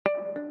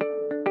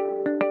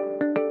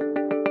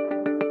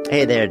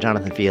Hey there,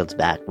 Jonathan Fields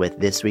back with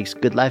this week's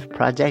Good Life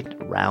Project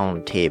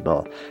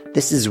Roundtable.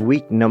 This is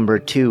week number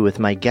 2 with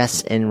my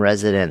guest in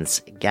residence,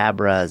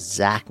 Gabra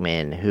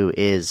Zachman, who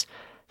is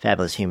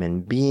fabulous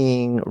human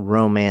being,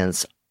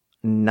 romance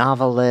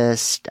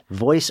novelist,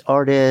 voice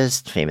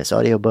artist, famous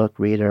audiobook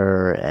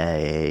reader,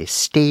 a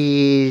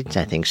stage,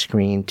 I think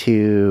screen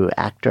too,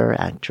 actor,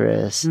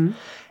 actress,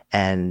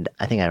 and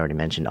I think I already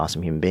mentioned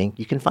awesome human being.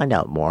 You can find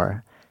out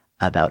more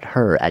about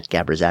her at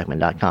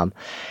gabrazachman.com.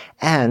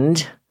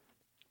 And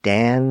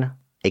Dan,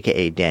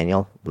 aka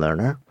Daniel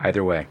Lerner.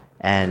 Either way.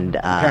 And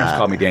parents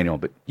call me Daniel,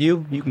 but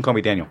you can call me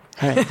Daniel.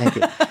 All right, thank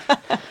you.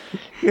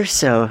 You're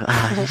so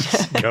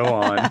Go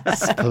on.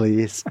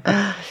 please.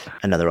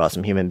 Another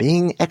awesome human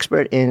being,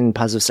 expert in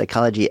positive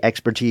psychology,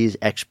 expertise,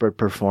 expert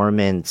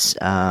performance,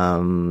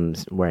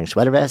 wearing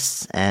sweater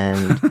vests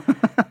and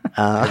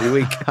Every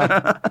week.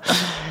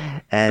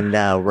 and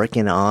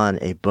working on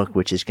a book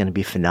which is going to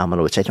be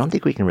phenomenal, which I don't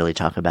think we can really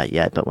talk about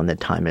yet, but when the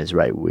time is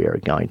right, we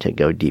are going to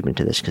go deep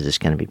into this because it's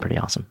going to be pretty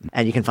awesome.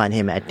 And you can find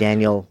him at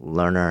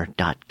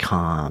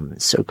daniellerner.com.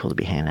 It's so cool to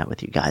be hanging out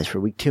with you guys for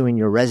week 2 in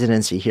your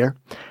residency here.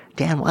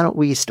 Dan, why don't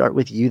we start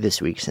with you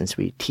this week since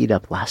we teed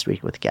up last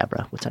week with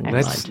Gabra? What's on your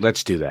mind?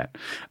 Let's do that.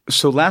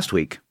 So last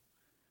week,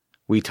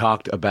 we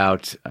talked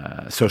about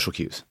social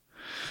cues.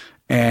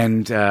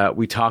 And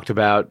we talked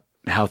about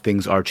how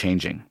things are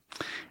changing.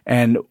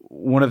 And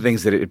one of the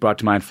things that it brought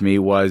to mind for me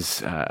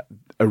was a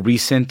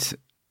recent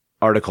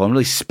article, and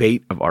really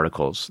spate of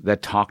articles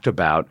that talked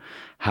about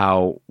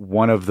how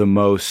one of the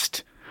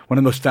most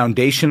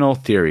foundational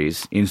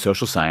theories in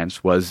social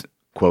science was,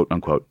 quote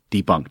unquote,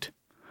 debunked,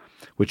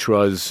 which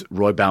was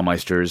Roy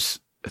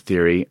Baumeister's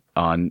theory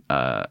on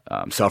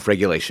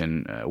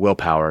self-regulation,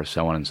 willpower,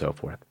 so on and so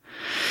forth.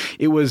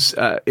 It was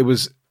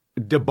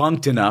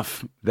debunked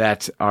enough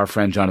that our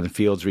friend Jonathan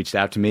Fields reached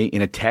out to me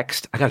in a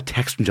text. I got a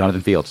text from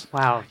Jonathan Fields.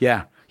 Wow.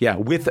 Yeah,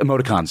 with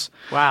emoticons.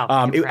 Wow.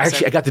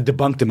 Actually, I got the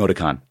debunked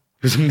emoticon.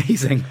 It was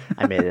amazing.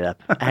 I made it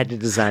up. I had to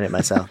design it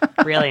myself.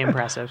 Really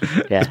impressive.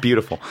 Yeah. It's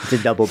beautiful. It's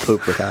a double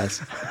poop with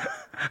eyes.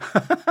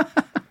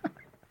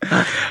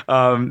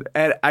 And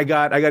I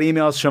got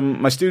emails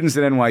from my students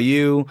at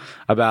NYU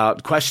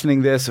about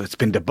questioning this. So it's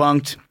been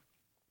debunked.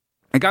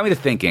 It got me to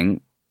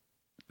thinking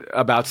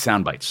about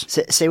sound bites.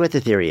 Say what the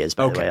theory is,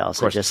 by the way, of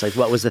also. course. Just like,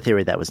 what was the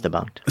theory that was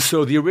debunked?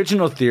 So the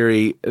original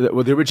theory,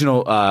 the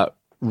original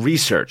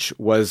research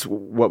was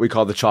what we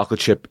call the chocolate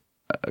chip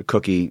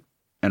cookie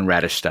and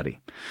radish study,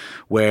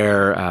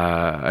 where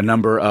a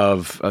number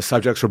of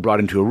subjects were brought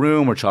into a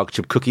room where chocolate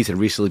chip cookies had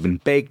recently been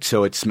baked,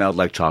 so it smelled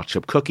like chocolate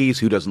chip cookies.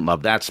 Who doesn't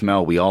love that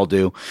smell? We all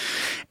do.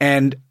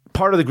 And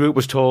part of the group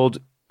was told,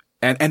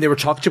 and there were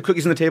chocolate chip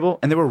cookies on the table,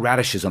 and there were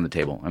radishes on the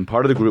table. And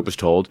part of the group was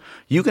told,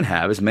 you can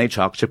have as many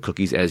chocolate chip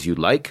cookies as you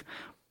like,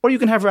 or you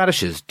can have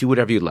radishes. Do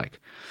whatever you like.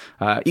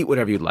 Eat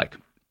whatever you'd like.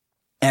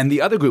 And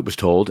the other group was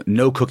told,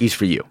 no cookies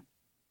for you.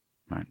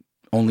 Right?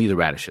 Only the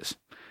radishes.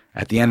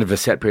 At the end of a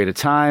set period of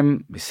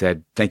time, we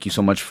said, thank you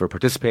so much for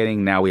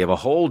participating. Now we have a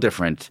whole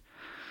different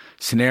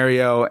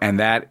scenario, and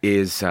that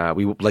is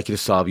we would like you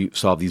to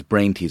solve these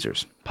brain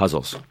teasers,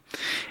 puzzles.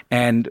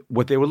 And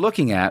what they were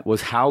looking at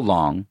was how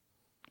long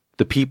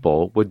the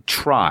people would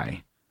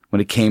try when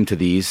it came to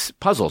these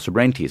puzzles or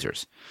brain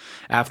teasers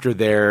after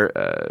their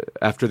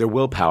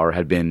willpower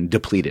had been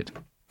depleted.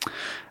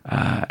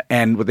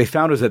 And what they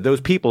found was that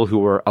those people who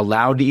were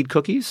allowed to eat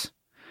cookies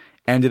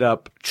ended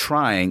up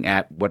trying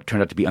at what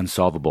turned out to be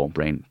unsolvable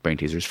brain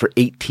teasers for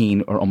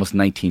 18 or almost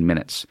 19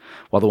 minutes,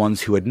 while the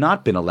ones who had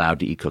not been allowed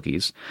to eat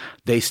cookies,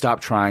 they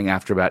stopped trying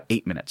after about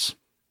 8 minutes,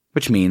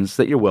 which means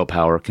that your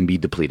willpower can be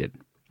depleted.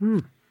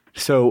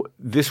 So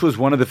this was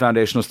one of the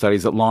foundational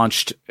studies that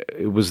launched.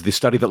 It was the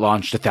study that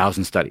launched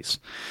 1,000 studies,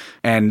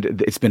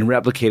 and it's been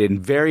replicated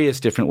in various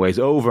different ways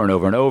over and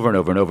over and over and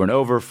over and over and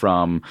over,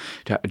 from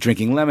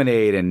drinking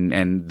lemonade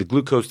and the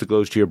glucose that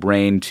goes to your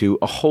brain to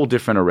a whole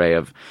different array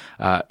of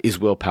is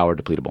willpower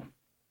depletable.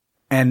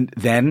 And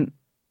then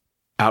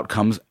out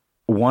comes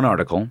one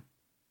article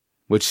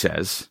which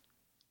says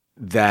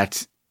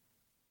that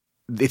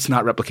it's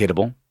not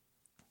replicatable,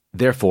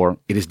 therefore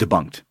it is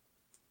debunked.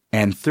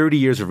 And 30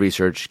 years of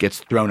research gets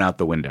thrown out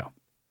the window.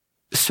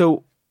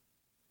 So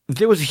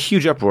there was a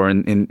huge uproar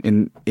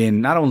in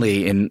not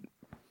only in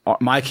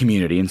my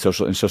community in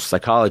social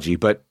psychology,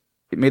 but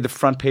it made the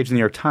front page of the New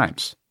York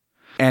Times.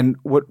 And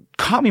what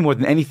caught me more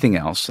than anything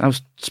else, I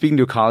was speaking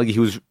to a colleague who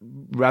was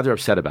rather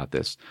upset about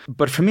this.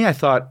 But for me, I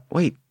thought,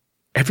 wait,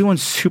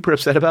 everyone's super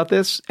upset about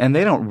this, and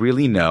they don't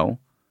really know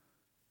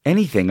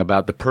anything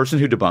about the person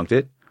who debunked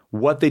it,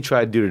 what they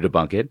tried to do to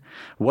debunk it,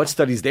 what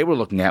studies they were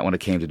looking at when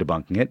it came to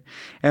debunking it.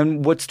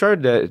 And what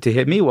started to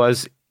hit me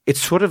was it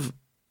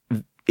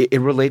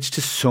relates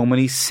to so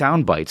many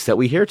sound bites that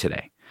we hear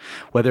today.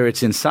 Whether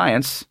it's in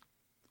science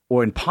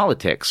or in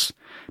politics,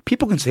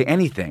 people can say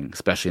anything,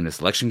 especially in this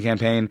election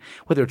campaign,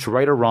 whether it's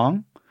right or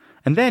wrong.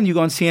 And then you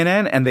go on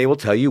CNN and they will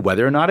tell you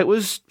whether or not it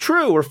was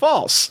true or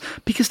false,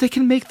 because they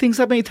can make things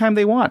up anytime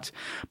they want.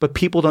 But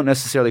people don't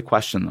necessarily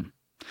question them.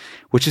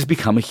 which has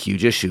become a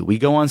huge issue. We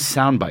go on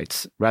sound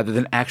bites rather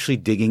than actually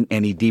digging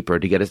any deeper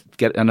to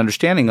get an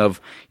understanding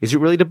of, is it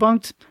really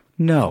debunked?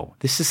 No,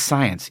 this is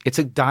science. It's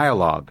a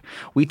dialogue.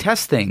 We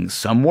test things.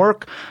 Some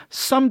work,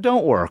 some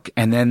don't work,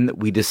 and then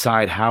we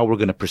decide how we're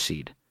going to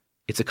proceed.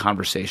 It's a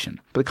conversation.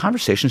 But the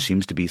conversation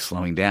seems to be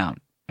slowing down,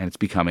 and it's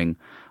becoming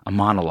a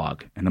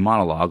monologue. And the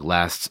monologue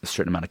lasts a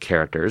certain amount of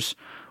characters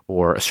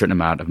or a certain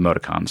amount of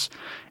emoticons,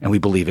 and we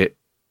believe it,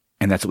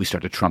 and that's what we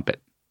start to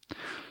trumpet.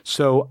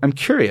 So I'm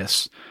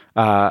curious.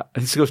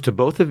 This goes to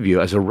both of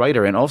you as a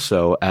writer and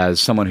also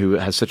as someone who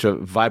has such a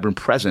vibrant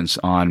presence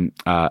on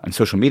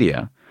social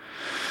media.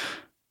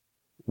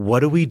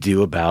 What do we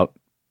do about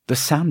the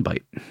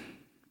soundbite?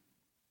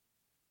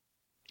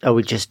 Oh,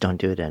 we just don't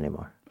do it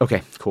anymore.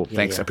 Okay, cool.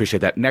 Thanks. I appreciate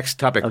that. Next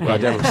topic. Okay.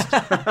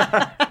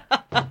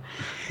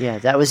 Yeah,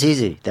 that was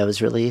easy. That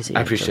was really easy.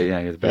 I appreciate it. Yeah,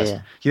 you're the best.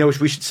 Yeah. You know,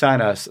 we should sign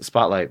a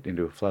spotlight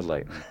into a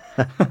floodlight.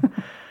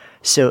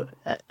 So,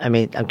 I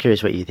mean, I'm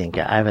curious what you think.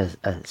 I have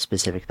a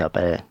specific thought,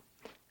 but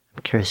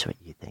I'm curious what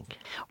you think.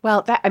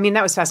 Well, that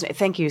was fascinating.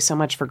 Thank you so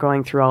much for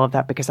going through all of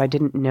that because I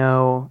didn't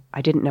know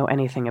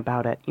anything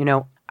about it. You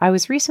know, I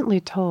was recently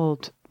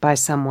told by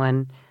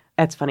someone.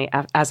 It's funny.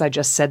 As I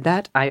just said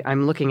that,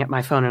 I'm looking at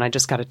my phone and I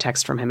just got a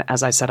text from him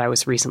as I said I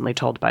was recently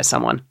told by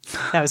someone.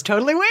 That was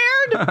totally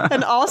weird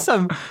and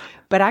awesome.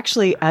 But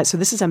actually, so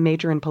this is a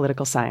major in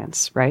political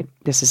science, right?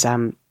 This is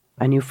a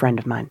new friend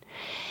of mine.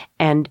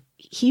 And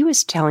he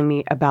was telling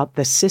me about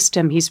the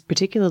system. He's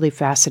particularly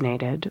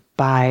fascinated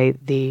by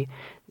the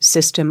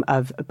system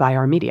by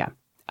our media.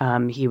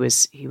 He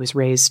was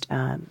raised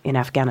in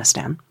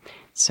Afghanistan,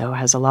 so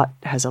has a lot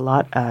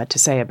to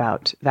say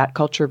about that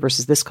culture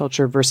versus this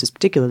culture versus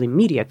particularly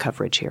media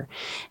coverage here.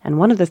 And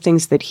one of the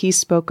things that he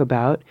spoke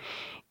about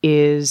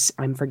is,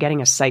 I'm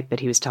forgetting a site that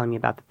he was telling me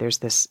about, that there's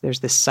this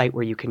site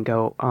where you can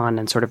go on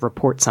and sort of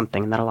report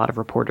something, and that a lot of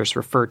reporters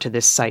refer to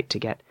this site to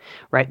get,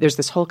 right? There's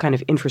this whole kind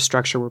of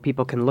infrastructure where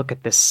people can look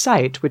at this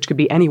site, which could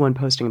be anyone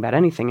posting about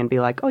anything, and be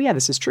like, oh yeah,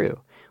 this is true,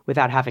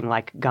 without having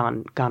like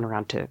gone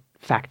around to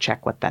fact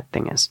check what that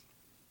thing is.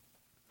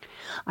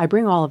 I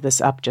bring all of this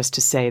up just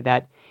to say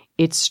that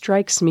it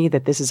strikes me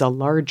that this is a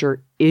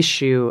larger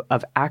issue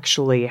of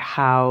actually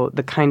how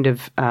the kind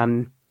of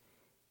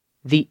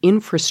the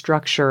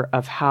infrastructure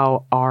of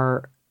how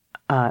our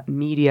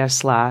media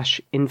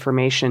 /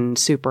 information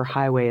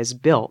superhighway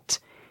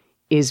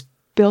is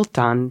built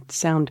on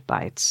sound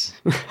bites.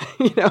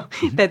 You know,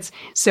 that's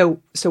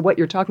so what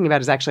you're talking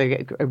about is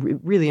actually a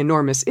really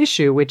enormous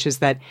issue, which is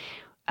that,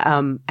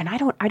 and I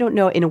don't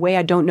know, in a way,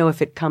 I don't know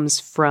if it comes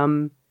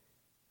from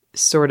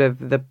sort of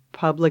the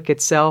public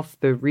itself,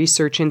 the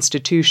research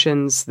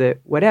institutions, the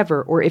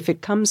whatever, or if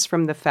it comes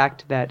from the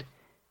fact that,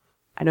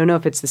 I don't know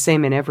if it's the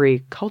same in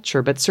every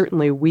culture, but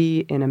certainly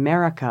we in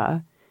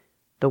America,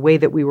 the way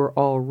that we were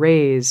all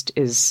raised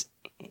is,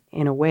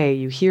 in a way,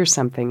 you hear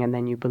something and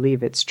then you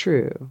believe it's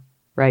true,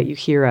 right? You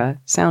hear a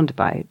sound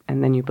bite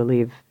and then you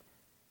believe,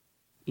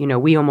 you know,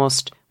 we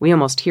almost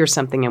hear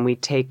something and we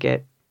take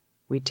it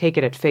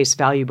at face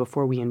value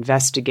before we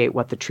investigate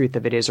what the truth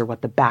of it is or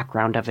what the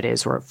background of it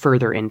is or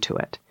further into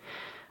it.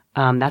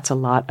 That's a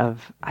lot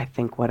of, I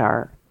think,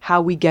 how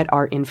we get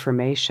our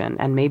information.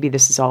 And maybe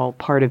this is all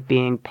part of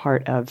being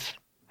part of,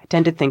 I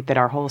tend to think that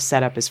our whole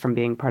setup is from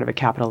being part of a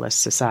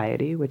capitalist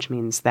society, which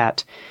means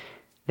that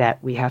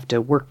we have to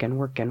work and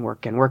work and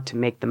work and work to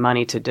make the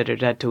money,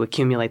 to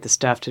accumulate the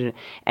stuff,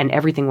 and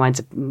everything winds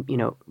up, you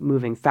know,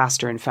 moving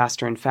faster and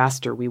faster and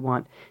faster. We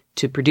want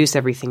to produce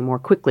everything more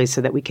quickly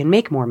so that we can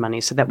make more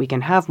money, so that we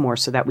can have more,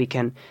 so that we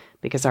can,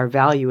 because our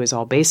value is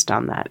all based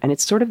on that. And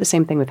it's sort of the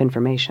same thing with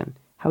information.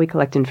 How we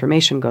collect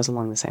information goes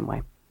along the same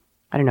way.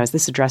 I don't know, is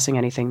this addressing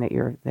anything that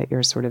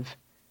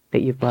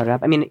you've brought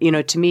up? I mean, you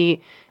know, to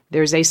me,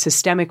 there's a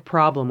systemic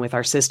problem with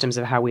our systems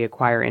of how we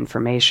acquire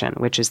information,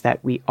 which is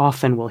that we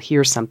often will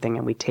hear something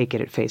and we take it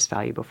at face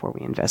value before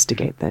we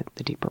investigate the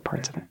deeper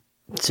parts of it.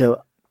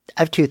 So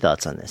I have two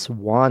thoughts on this.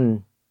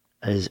 One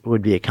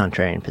would be a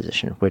contrarian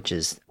position, which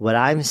is what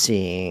I'm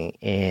seeing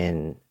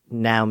in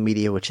now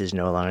media, which is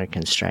no longer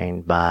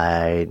constrained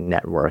by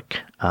network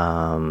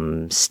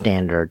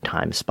standard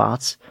time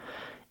spots,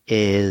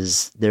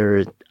 is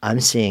I'm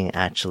seeing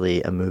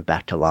actually a move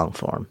back to long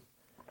form.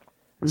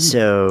 Mm-hmm.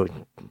 So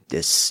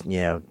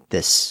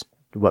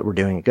what we're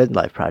doing at Good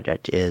Life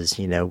Project is,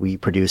 you know, we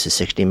produce a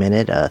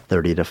 60-minute, a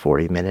 30 to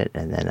 40-minute,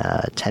 and then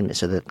a 10-minute.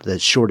 So the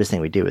shortest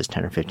thing we do is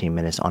 10 or 15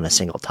 minutes on a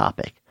single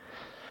topic.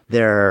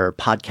 There are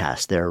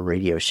podcasts, there are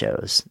radio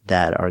shows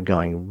that are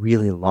going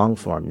really long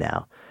form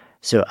now.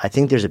 So I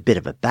think there's a bit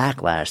of a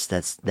backlash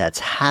that's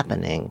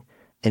happening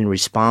in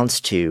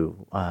response to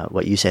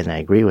what you said, and I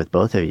agree with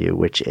both of you,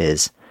 which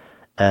is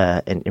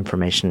an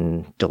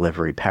information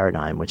delivery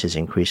paradigm, which is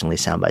increasingly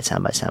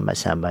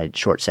soundbite,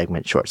 short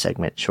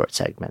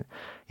segment.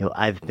 You know,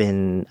 I've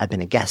been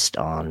a guest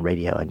on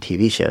radio and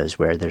TV shows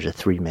where there's a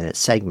 3-minute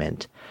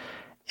segment,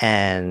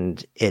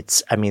 and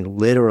it's, I mean,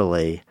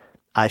 literally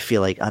I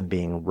feel like I'm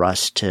being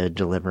rushed to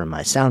deliver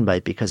my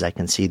soundbite because I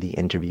can see the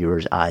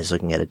interviewer's eyes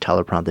looking at a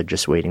teleprompter,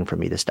 just waiting for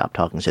me to stop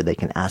talking so they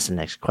can ask the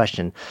next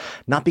question.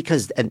 Not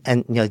because, and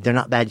you know, they're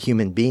not bad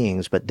human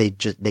beings, but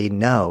they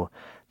know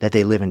that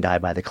they live and die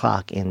by the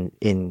clock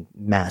in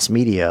mass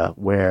media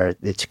where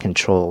it's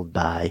controlled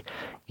by,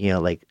 you know,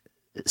 like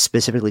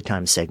specifically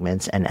timed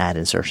segments and ad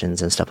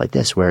insertions and stuff like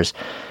this. Whereas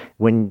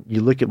when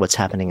you look at what's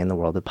happening in the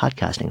world of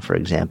podcasting, for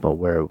example,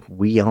 where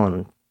we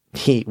own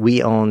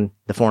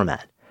the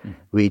format.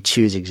 We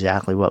choose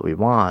exactly what we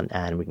want,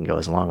 and we can go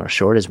as long or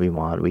short as we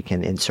want. We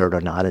can insert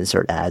or not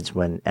insert ads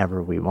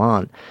whenever we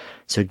want.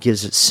 So it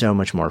gives us so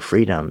much more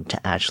freedom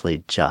to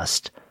actually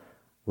just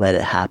let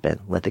it happen,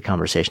 let the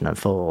conversation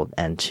unfold,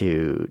 and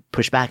to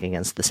push back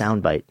against the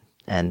soundbite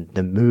and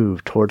the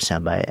move towards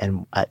soundbite.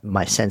 And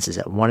my sense is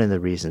that one of the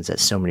reasons that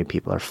so many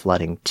people are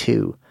flooding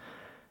to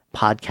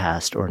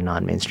podcast or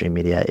non-mainstream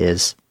media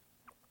is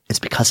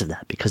because of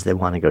that, because they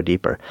want to go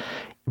deeper.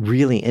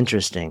 Really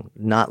interesting.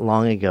 Not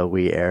long ago,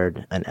 we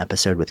aired an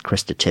episode with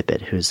Krista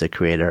Tippett, who's the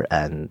creator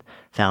and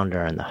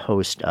founder and the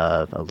host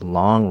of a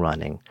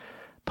long-running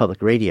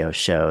public radio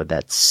show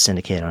that's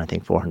syndicated on, I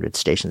think, 400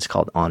 stations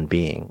called On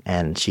Being.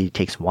 And she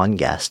takes one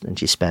guest and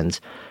she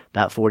spends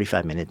about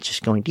 45 minutes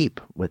just going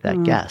deep with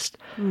that guest.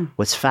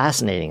 What's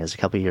fascinating is a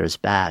couple of years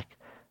back,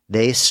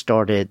 they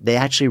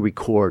actually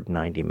record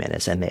 90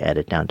 minutes and they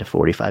edit down to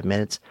 45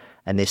 minutes.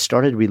 And they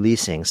started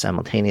releasing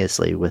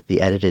simultaneously with the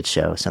edited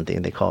show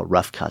something they call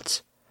rough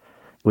cuts,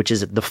 which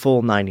is the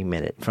full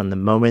 90-minute from the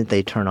moment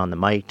they turn on the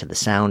mic to the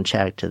sound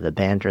check to the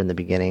banter in the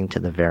beginning to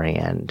the very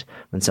end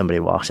when somebody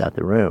walks out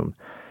the room.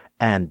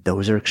 And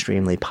those are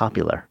extremely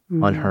popular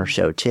on her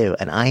show too.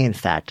 And I, in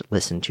fact,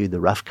 listen to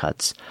the rough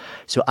cuts.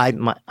 So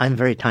I'm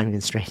very time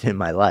constrained in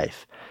my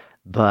life,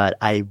 but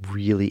I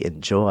really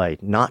enjoy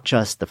not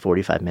just the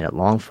 45-minute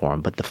long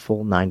form, but the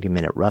full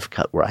 90-minute rough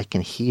cut where I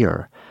can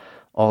hear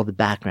all the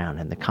background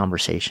and the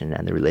conversation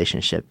and the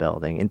relationship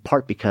building, in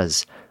part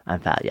because I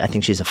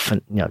think she's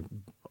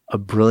a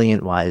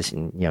brilliant, wise,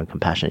 and, you know,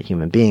 compassionate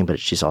human being, but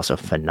she's also a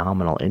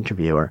phenomenal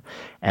interviewer.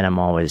 And I'm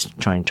always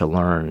trying to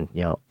learn,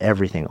 you know,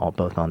 everything,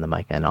 both on the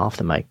mic and off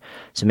the mic.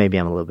 So maybe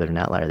I'm a little bit of an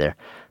outlier there.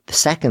 The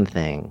second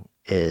thing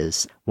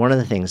is one of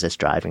the things that's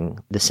driving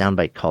the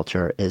soundbite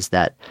culture is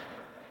that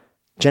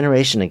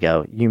generation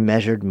ago, you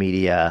measured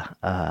media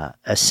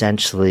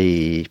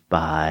essentially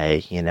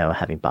by, you know,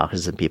 having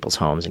boxes in people's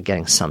homes and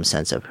getting some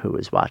sense of who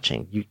was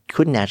watching. You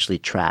couldn't actually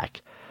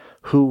track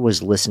who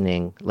was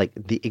listening, like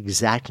the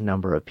exact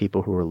number of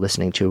people who were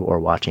listening to or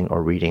watching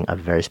or reading a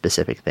very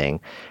specific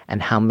thing,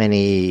 and how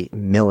many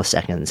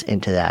milliseconds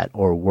into that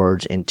or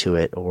words into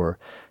it or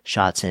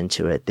shots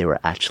into it they were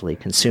actually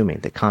consuming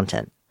the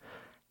content.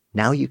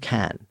 Now you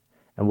can.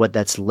 And what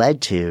that's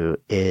led to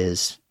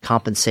is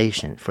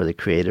compensation for the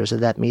creators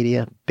of that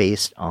media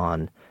based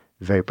on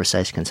very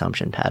precise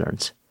consumption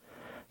patterns.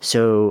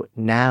 So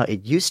now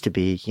it used to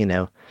be, you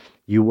know,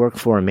 you work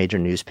for a major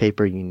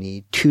newspaper, you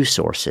need 2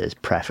 sources,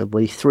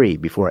 preferably 3,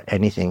 before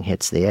anything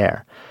hits the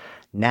air.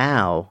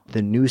 Now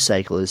the news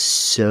cycle is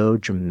so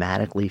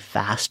dramatically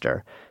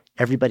faster.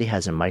 Everybody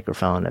has a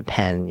microphone, a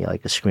pen, you know,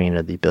 like a screen,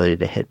 or the ability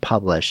to hit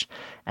publish,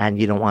 and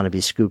you don't want to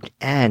be scooped,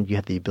 and you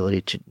have the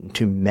ability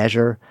to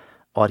measure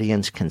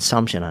audience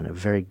consumption on a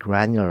very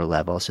granular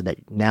level, so that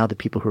now the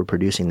people who are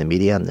producing the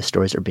media and the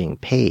stories are being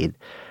paid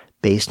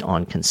based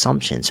on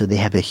consumption. So they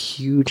have a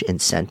huge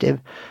incentive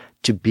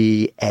to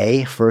be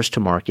first to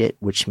market,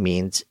 which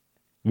means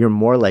you're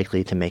more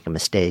likely to make a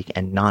mistake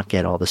and not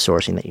get all the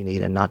sourcing that you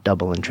need and not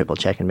double and triple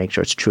check and make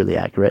sure it's truly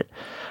accurate.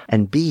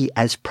 And B,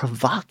 as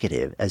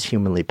provocative as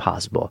humanly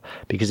possible.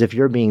 Because if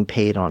you're being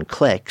paid on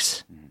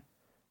clicks,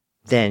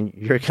 then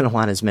you're going to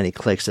want as many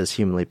clicks as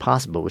humanly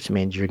possible, which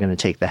means you're going to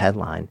take the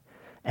headline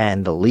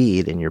and the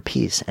lead in your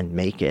piece and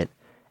make it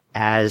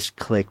as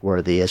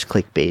click-worthy, as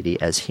clickbaity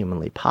as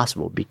humanly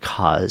possible,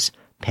 because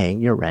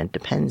paying your rent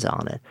depends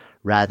on it,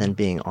 rather than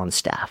being on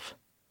staff,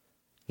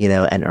 you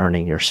know, and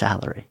earning your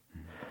salary.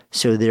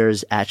 So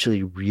there's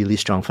actually really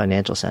strong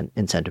financial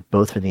incentive,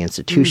 both for the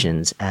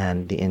institutions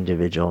and the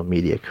individual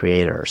media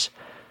creators,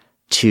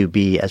 to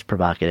be as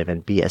provocative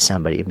and be as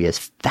somebody and be as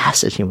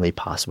fast as humanly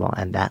possible.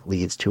 And that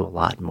leads to a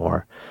lot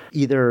more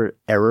either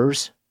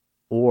errors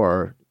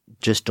or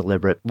just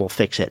deliberate, we'll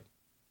fix it,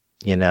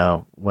 you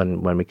know,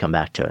 when we come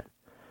back to it.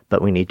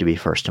 But we need to be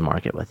first to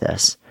market with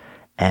this.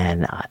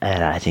 And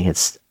I think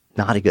it's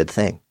not a good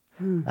thing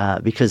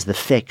because the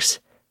fix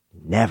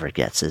never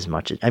gets as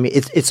much. I mean,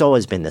 it's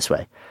always been this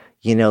way.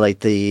 You know,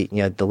 like the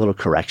little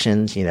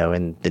corrections, you know,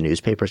 in the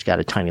newspaper's got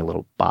a tiny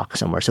little box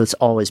somewhere. So it's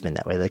always been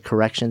that way. The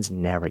corrections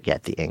never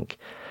get the ink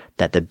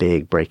that the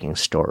big breaking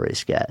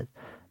stories get.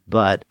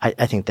 But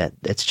I think that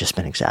it's just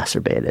been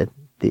exacerbated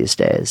these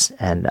days.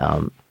 And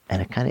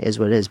it kind of is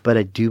what it is. But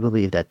I do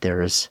believe that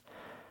there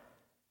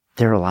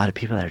are a lot of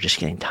people that are just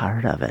getting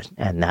tired of it.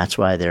 And that's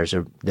why there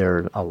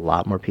are a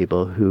lot more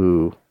people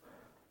who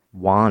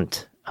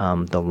want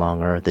the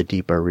longer, the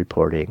deeper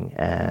reporting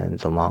and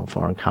the long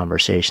form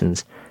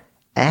conversations.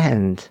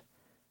 And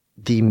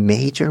the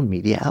major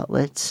media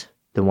outlets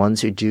the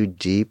ones who do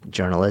deep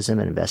journalism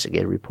and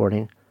investigative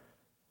reporting,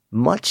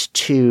 much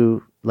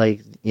to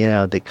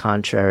the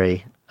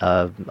contrary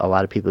of a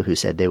lot of people who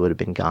said they would have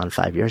been gone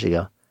 5 years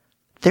ago,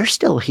 they're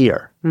still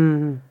here.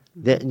 Mm-hmm.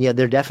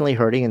 They're definitely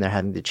hurting and they're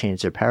having to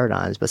change their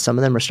paradigms, but some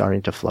of them are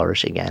starting to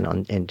flourish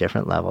again in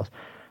different levels.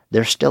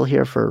 They're still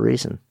here for a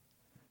reason,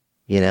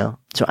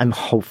 So I'm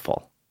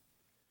hopeful.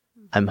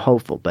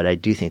 But I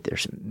do think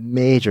there's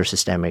major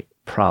systemic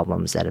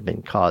problems that have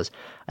been caused.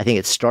 I think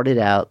it started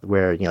out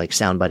where,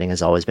 soundbiting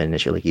has always been an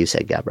issue, like you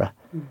said, Gabra.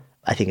 Mm.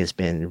 I think it's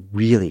been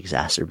really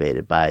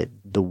exacerbated by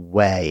the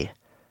way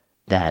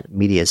that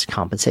media is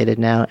compensated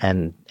now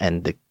and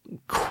the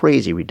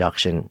crazy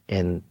reduction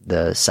in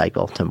the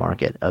cycle to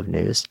market of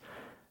news.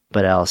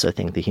 But I also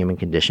think the human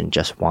condition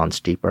just wants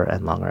deeper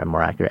and longer and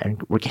more accurate.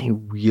 And we're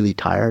getting really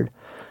tired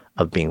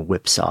of being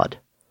whipsawed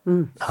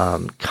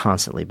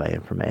constantly by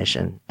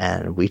information.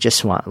 And we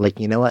just want,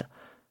 what?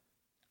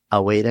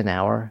 I'll wait an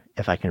hour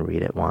if I can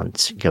read it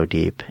once, go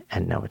deep,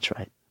 and know it's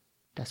right.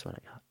 That's what I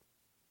got.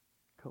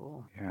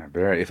 Cool. Yeah,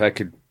 Barry,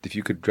 if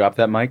you could drop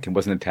that mic and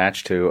wasn't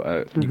attached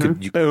to, you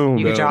could boom.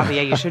 You could drop it.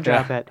 Yeah, you should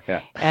drop it.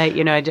 Yeah.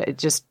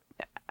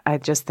 I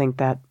just think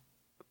that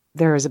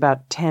there is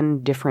about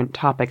 10 different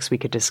topics we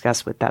could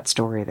discuss with that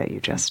story that you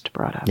just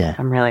brought up. Yeah.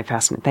 I'm really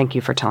fascinated. Thank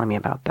you for telling me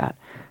about that.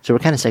 So we're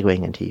kind of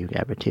segueing into you,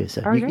 Gabra, too.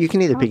 So you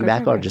can either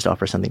piggyback or just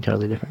offer something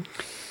totally different.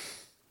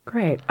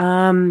 Great.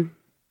 Now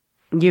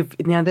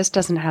this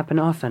doesn't happen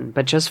often,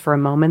 but just for a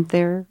moment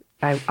there,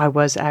 I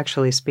was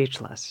actually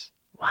speechless.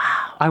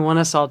 Wow. I want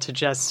us all to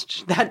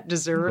that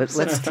deserves.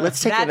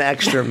 Let's take an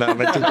extra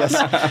moment to just.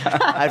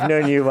 I've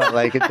known you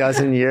like a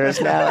dozen years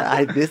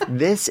now.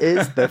 This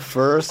is the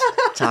first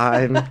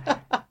time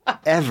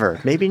ever,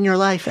 maybe in your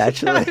life,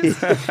 actually,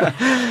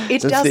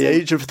 since the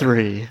age of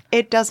 3.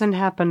 It doesn't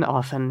happen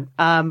often,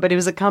 but it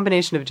was a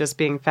combination of just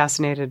being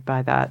fascinated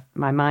by that.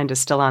 My mind is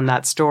still on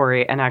that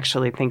story, and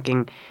actually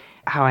thinking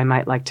how I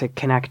might like to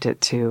connect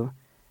it to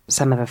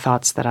some of the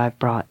thoughts that I've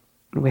brought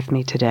with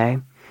me today.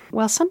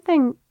 Well,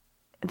 something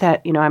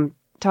that, I'm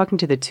talking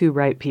to the two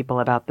right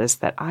people about this,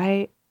 that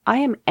I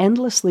am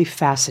endlessly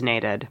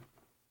fascinated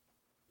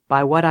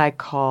by what I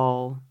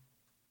call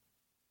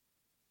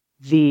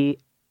the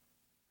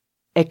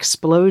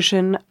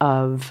explosion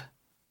of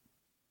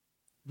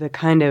the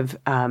kind of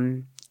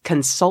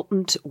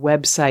consultant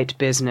website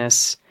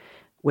business,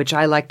 which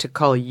I like to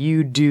call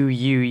You Do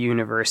You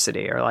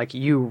University, or like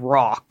You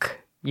Rock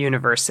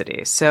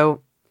University.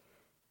 So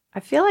I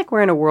feel like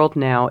we're in a world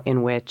now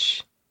in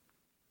which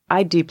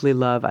I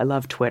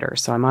love Twitter.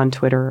 So I'm on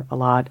Twitter a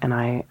lot, and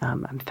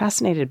I'm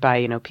fascinated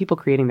by, people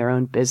creating their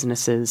own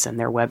businesses and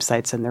their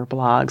websites and their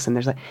blogs. And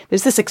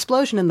there's this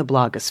explosion in the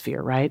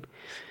blogosphere, right?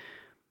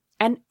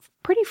 And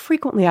pretty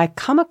frequently I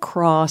come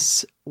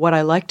across what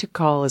I like to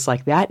call is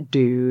like that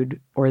dude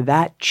or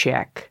that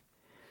chick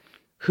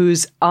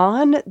who's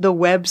on the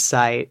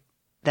website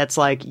that's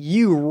like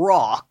You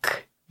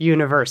Rock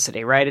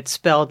University, right? It's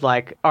spelled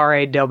like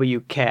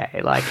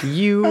R-A-W-K, like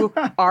U,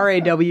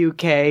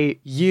 R-A-W-K,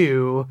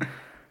 U,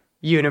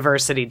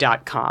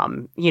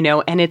 university.com,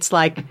 and it's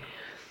like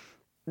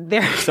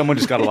someone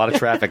just got a lot of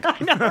traffic. I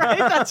know, right?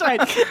 That's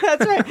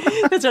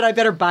right. I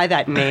better buy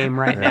that name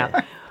right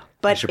now.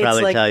 But I should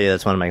probably tell you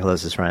that's one of my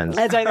closest friends.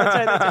 That's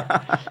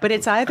right. But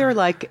it's either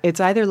like it's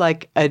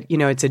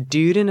a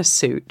dude in a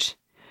suit,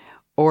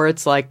 or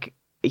it's like,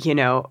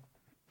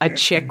 a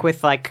chick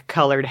with like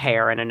colored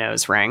hair and a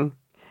nose ring.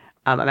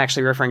 I'm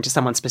actually referring to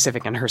someone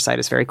specific, and her site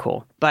is very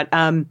cool. But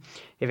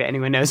if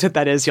anyone knows what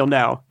that is, you'll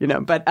know.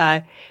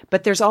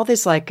 But there's all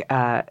this like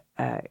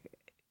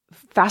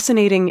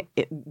fascinating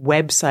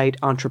website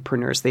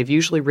entrepreneurs. They've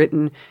usually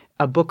written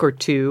a book or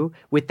two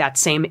with that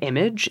same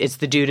image. It's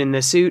the dude in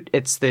the suit.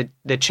 It's the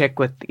chick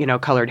with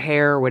colored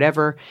hair or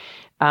whatever,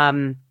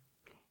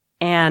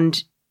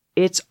 and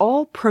it's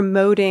all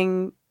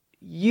promoting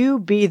you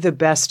be the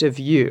best of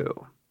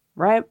you.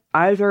 Right?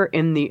 Either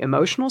in the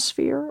emotional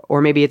sphere, or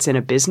maybe it's in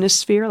a business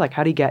sphere. Like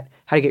how do you get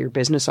your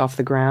business off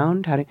the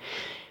ground?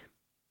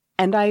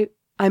 And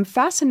I'm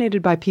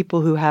fascinated by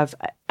people who have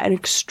an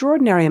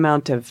extraordinary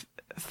amount of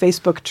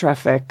Facebook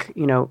traffic,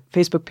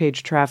 Facebook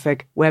page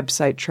traffic,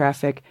 website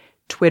traffic,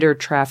 Twitter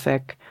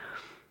traffic.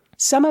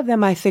 Some of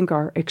them I think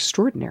are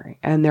extraordinary,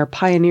 and they're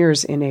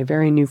pioneers in a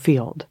very new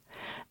field.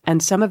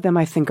 And some of them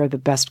I think are the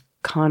best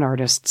con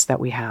artists that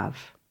we have.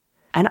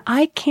 And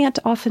I can't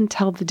often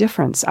tell the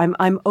difference.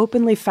 I'm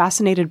openly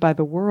fascinated by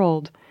the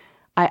world.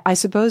 I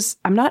suppose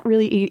I'm not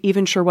really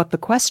even sure what the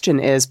question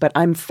is, but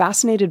I'm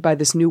fascinated by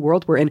this new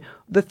world we're in.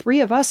 The three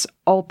of us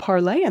all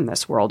parlay in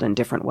this world in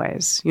different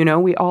ways.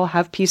 We all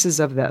have pieces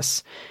of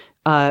this.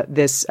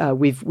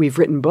 We've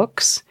written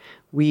books.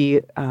 We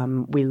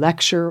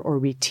lecture or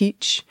we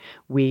teach.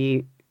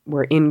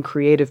 We're in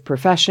creative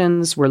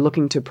professions. We're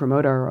looking to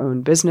promote our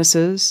own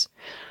businesses.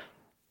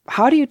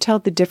 How do you tell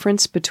the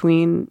difference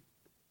between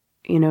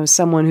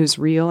someone who's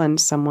real and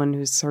someone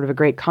who's sort of a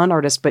great con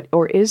artist,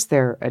 or is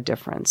there a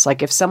difference?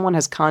 Like if someone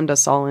has conned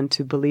us all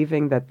into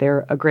believing that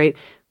they're a great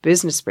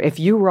business, if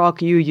You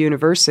Rock You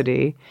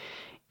University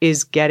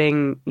is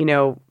getting,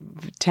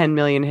 10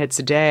 million hits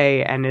a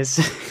day and is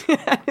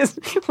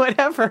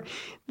whatever,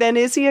 then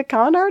is he a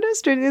con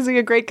artist or is he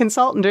a great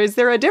consultant, or is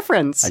there a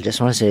difference? I just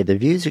want to say the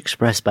views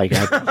expressed by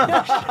Gabby on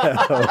the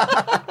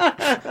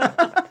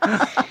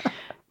show.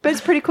 But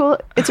it's pretty cool.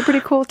 It's a pretty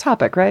cool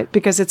topic, right?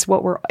 Because it's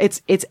what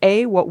it's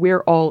A, what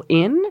we're all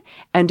in,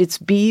 and it's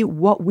B,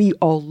 what we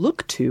all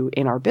look to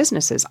in our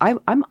businesses.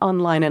 I'm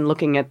online and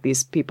looking at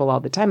these people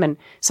all the time, and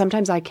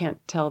sometimes I can't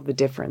tell the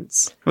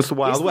difference. What's the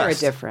Wild West?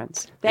 Is there a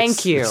difference?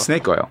 Thank you. It's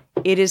snake oil.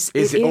 It is.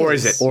 Or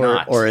is it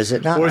not? Or is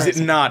it not? Or is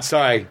it not?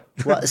 Sorry.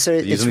 Well, so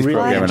it's Using these really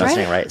programming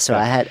interesting, notes. right? So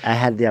I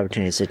had the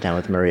opportunity to sit down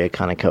with Maria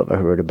Konnikova,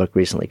 who wrote a book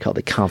recently called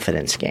The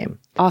Confidence Game,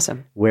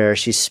 Awesome. where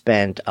she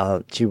did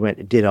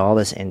all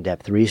this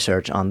in-depth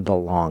research on the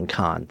long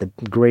con, the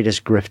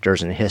greatest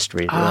grifters in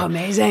history. Oh,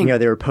 amazing.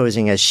 They were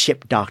posing as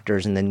ship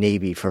doctors in the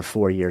Navy for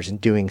 4 years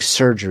and doing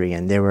surgery,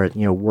 and they were,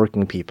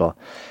 working people.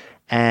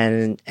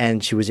 And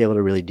she was able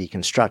to really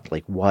deconstruct,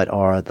 like, what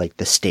are, like,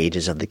 the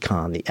stages of the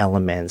con, the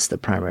elements, the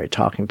primary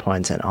talking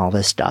points, and all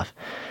this stuff.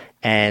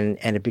 And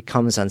it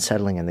becomes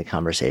unsettling in the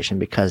conversation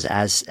because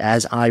as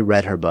I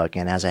read her book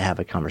and as I have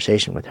a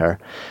conversation with her,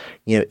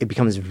 it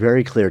becomes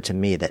very clear to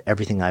me that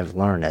everything I've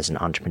learned as an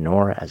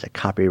entrepreneur, as a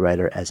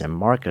copywriter, as a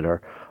marketer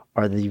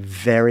are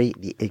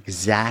the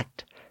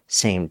exact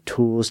same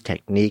tools,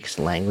 techniques,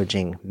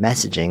 languaging,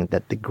 messaging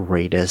that the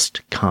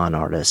greatest con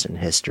artists in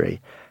history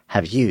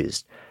have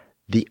used.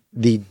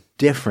 The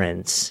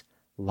difference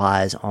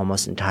lies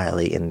almost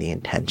entirely in the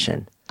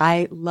intention.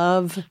 I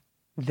love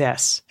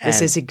this.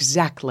 This is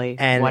exactly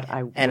what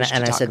I wish to talk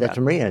I said that about.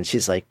 to Maria, and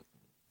she's like,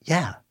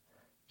 "Yeah,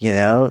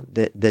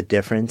 the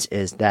difference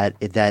is that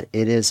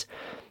it is,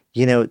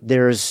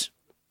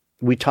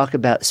 we talk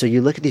about. So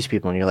you look at these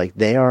people, and you're like,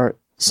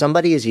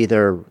 somebody is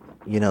either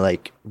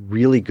like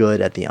really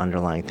good at the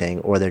underlying thing,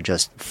 or they're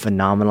just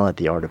phenomenal at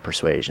the art of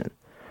persuasion.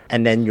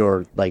 And then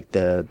you're like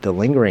the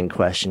lingering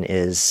question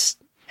is,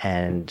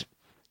 and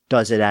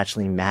does it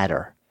actually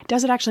matter?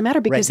 Does it actually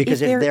matter? Because if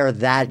they're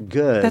that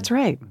good, that's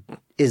right.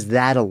 Is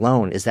that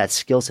alone? Is that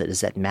skill set?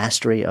 Is that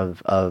mastery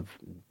of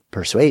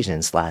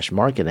persuasion /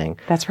 marketing?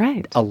 That's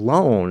right.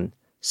 Alone,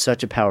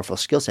 such a powerful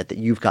skill set that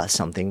you've got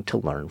something to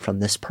learn from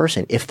this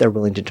person if they're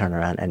willing to turn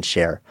around and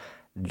share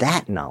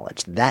that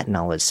knowledge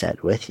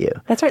set with you.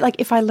 That's right. Like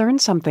if I learn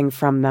something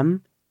from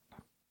them,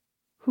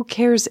 who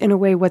cares in a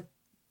way what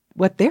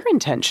their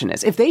intention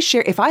is?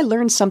 If I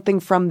learn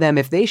something from them,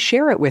 if they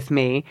share it with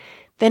me,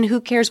 then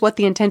who cares what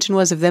the intention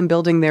was of them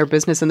building their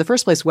business in the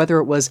first place, whether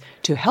it was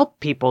to help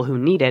people who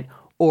need it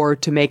or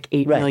to make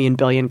 $8 million,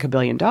 billion,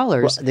 kabillion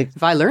dollars. Well,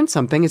 if I learned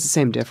something, it's the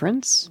same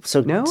difference.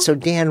 So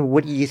Dan,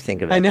 what do you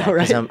think about that? I know,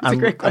 right? I'm a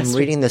great question. I'm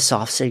reading the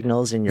soft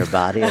signals in your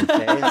body and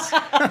face,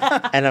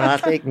 and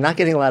I'm not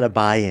getting a lot of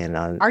buy-in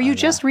on. Are you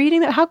just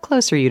reading that? How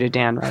close are you to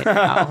Dan right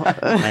now?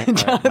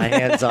 my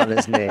hand's on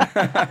his knee.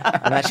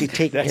 I'm actually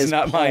taking his. That's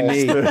not my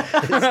knee. Oh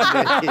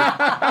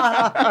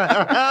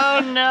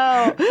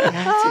no! I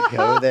had to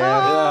go there.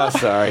 Oh,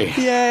 sorry.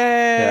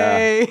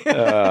 Yay!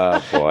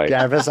 Yeah. Oh boy.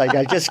 Gavris,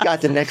 I just got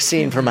the next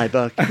scene for my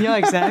book. Yeah,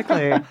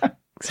 exactly.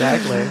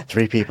 Exactly.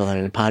 3 people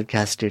in a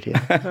podcast studio.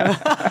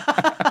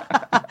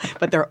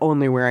 But they're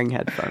only wearing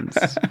headphones.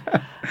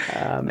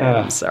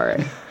 I'm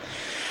sorry.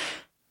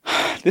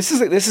 This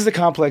is a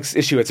complex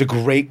issue. It's a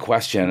great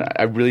question.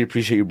 I really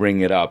appreciate you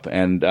bringing it up,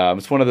 and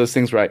it's one of those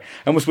things where I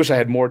almost wish I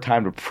had more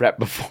time to prep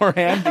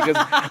beforehand because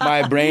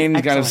my brain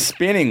kind of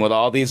spinning with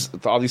all these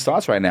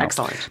thoughts right now.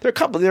 Excellent. There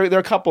are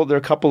a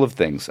couple of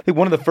things. I think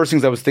one of the first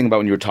things I was thinking about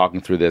when you were talking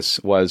through this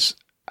was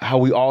how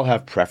we all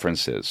have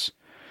preferences,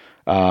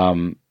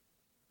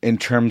 in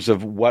terms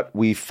of what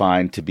we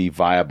find to be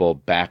viable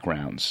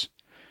backgrounds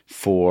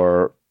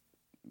for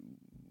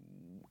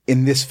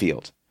in this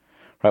field.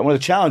 Right. One of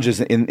the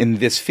challenges in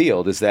this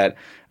field is that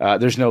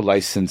there's no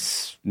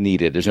license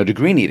needed. There's no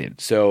degree needed.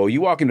 So you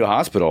walk into a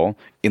hospital,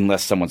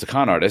 unless someone's a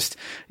con artist,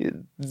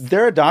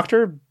 they're a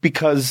doctor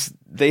because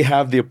they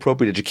have the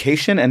appropriate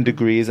education and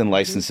degrees and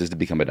licenses to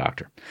become a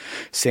doctor.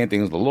 Same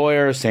thing with a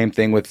lawyer. Same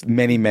thing with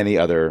many, many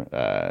other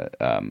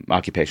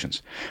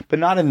occupations. But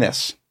not in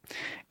this.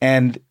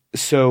 And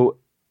so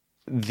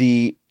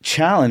the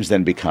challenge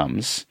then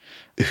becomes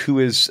who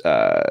is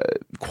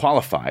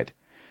qualified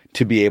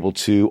to be able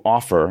to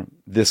offer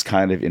this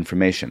kind of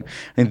information.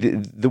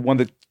 And the one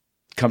that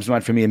comes to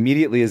mind for me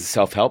immediately is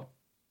self-help.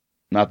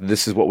 Not that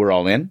this is what we're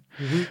all in,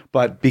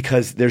 but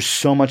because there's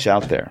so much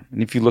out there.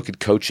 And if you look at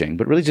coaching,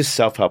 but really just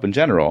self-help in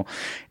general,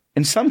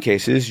 in some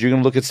cases, you're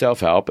going to look at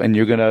self-help and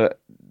you're going to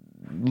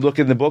look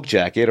in the book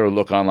jacket or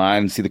look online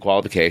and see the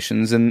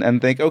qualifications and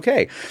think,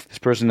 okay, this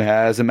person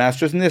has a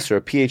master's in this or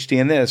a PhD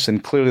in this,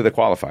 and clearly they're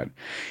qualified.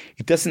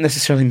 It doesn't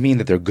necessarily mean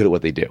that they're good at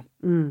what they do.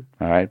 All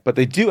right. But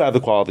they do have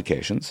the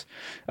qualifications,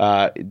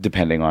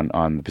 depending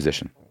on the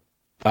position.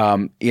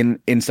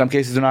 In some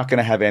cases, they're not going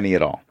to have any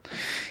at all.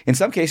 In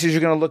some cases,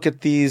 you're going to look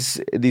at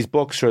these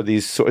books or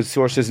these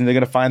sources, and they're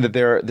going to find that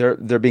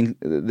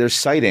they're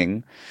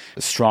citing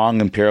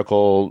strong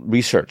empirical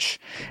research,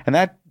 and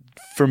that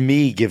for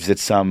me gives it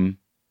some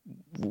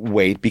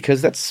wait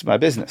because that's my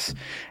business.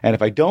 And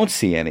if I don't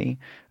see any,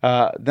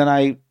 then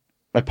I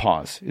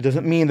pause. It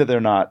doesn't mean that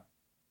they're not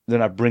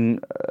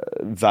bringing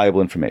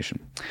valuable information.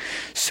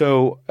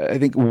 So I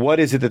think what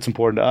is it that's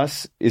important to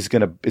us is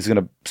going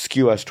to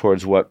skew us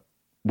towards what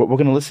we're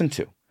going to listen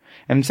to.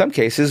 And in some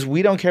cases,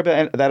 we don't care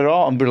about that at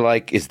all. And we're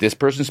like, is this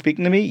person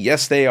speaking to me?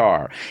 Yes, they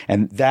are.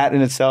 And that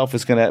in itself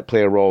is going to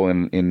play a role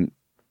in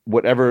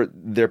whatever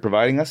they're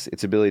providing us,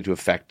 its ability to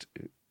affect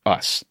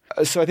us.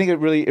 So I think it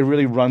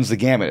really runs the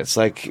gamut. It's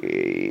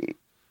like,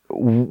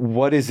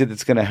 what is it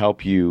that's going to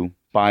help you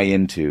buy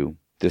into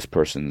this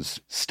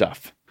person's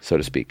stuff, so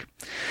to speak?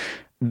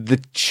 One of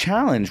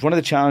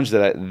the challenges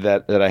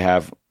that I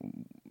have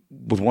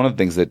with one of the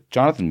things that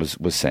Jonathan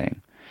was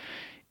saying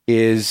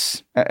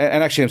is,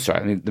 and actually, I'm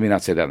sorry. Let me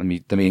not say that. Let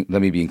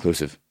me be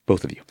inclusive,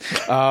 both of you.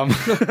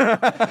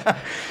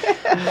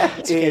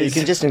 You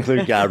can just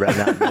include God right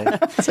now.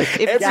 It's like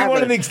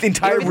everyone in the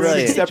entire room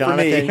except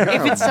Jonathan, for me.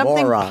 If it's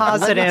something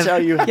positive,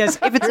 yes.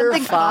 If it's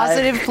something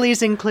positive,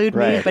 please include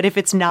me. But if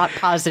it's not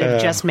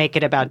positive, just make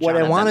it about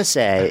Jonathan. What I want to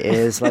say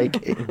is, like,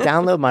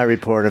 download my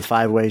report of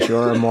 5 ways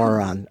you're a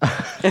moron.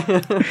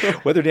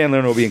 Whether Dan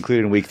Lerner will be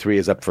included in week 3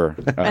 is up for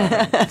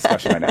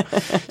discussion right now.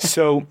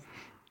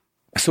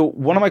 So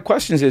one of my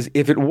questions is,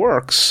 if it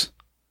works,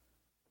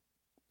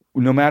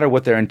 no matter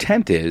what their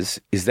intent is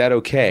that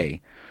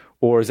okay?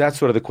 Or is that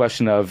sort of the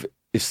question of,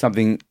 is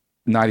something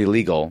not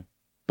illegal,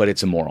 but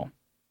it's immoral?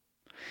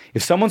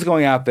 If someone's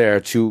going out there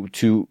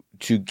to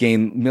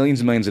gain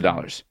millions and millions of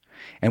dollars,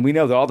 and we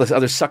know that all the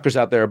other suckers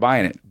out there are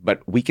buying it,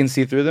 but we can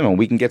see through them and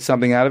we can get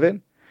something out of it,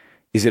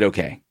 is it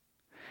okay?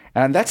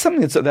 And that's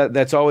something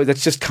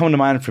that's just come to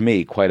mind for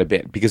me quite a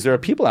bit, because there are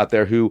people out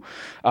there who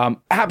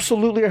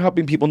absolutely are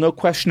helping people, no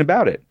question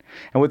about it.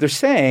 And what they're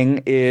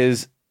saying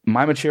is,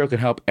 my material can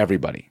help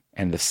everybody.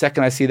 And the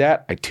second I see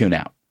that, I tune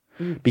out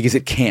because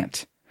it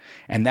can't.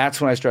 And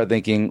that's when I start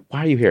thinking,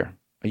 why are you here?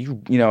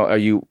 Are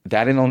you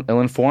that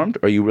ill-informed,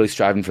 or are you really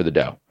striving for the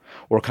dough,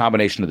 or a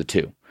combination of the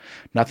two?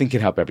 Nothing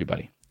can help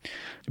everybody.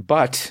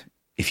 But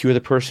if you're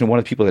one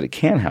of the people that it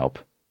can help,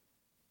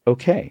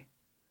 okay.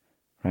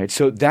 Right?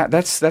 So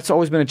that's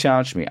always been a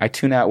challenge to me. I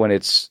tune out when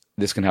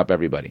this can help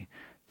everybody,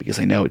 because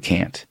I know it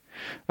can't.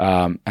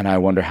 And I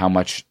wonder how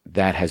much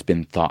that has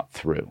been thought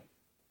through.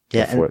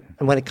 Yeah,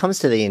 and when it comes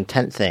to the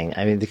intent thing,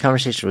 I mean, the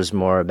conversation was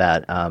more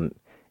about,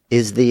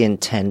 is the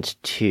intent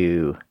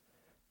to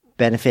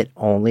benefit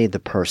only the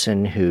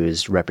person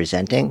who's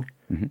representing,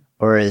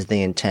 or is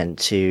the intent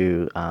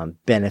to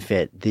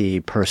benefit the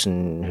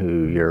person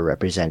who you're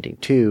representing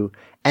too,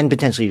 and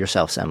potentially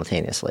yourself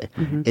simultaneously?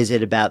 Is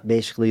it about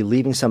basically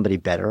leaving somebody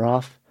better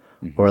off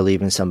or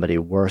leaving somebody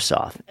worse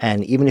off?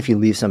 And even if you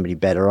leave somebody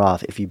better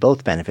off, if you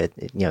both benefit,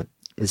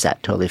 is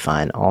that totally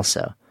fine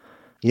also?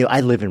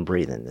 I live and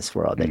breathe in this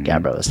world that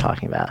Gabra was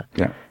talking about.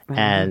 Yeah.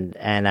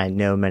 And I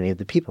know many of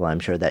the people, I'm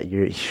sure, that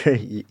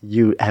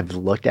you have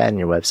looked at in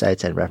your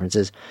websites and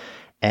references,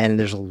 and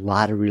there's a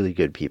lot of really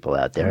good people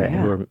out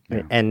there.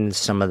 And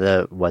some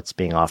of what's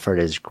being offered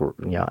is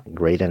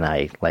great, and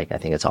I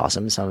think it's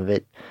awesome. Some of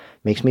it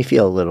makes me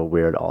feel a little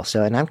weird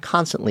also, and I'm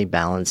constantly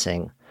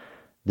balancing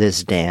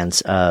this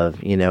dance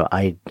of,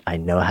 I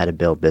know how to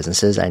build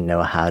businesses, I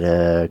know how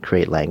to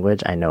create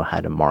language, I know how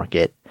to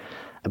market,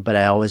 but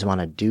I always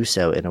want to do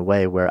so in a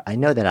way where I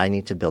know that I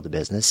need to build a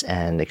business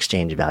and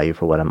exchange value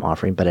for what I'm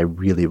offering, but I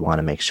really want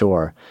to make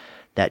sure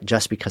that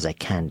just because I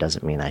can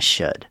doesn't mean I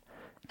should.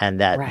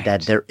 And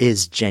that there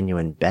is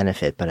genuine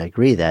benefit. But I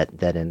agree that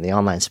in the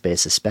online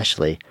space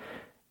especially,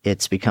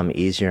 it's become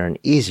easier and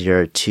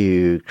easier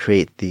to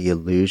create the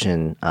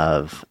illusion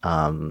of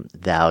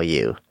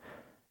value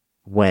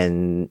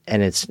and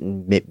it's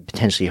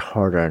potentially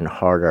harder and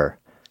harder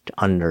to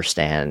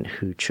understand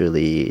who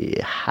truly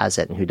has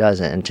it and who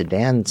doesn't. And to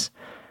Dan's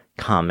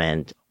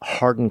comment,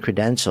 hardened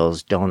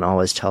credentials don't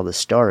always tell the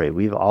story.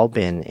 We've all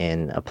been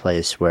in a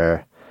place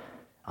where,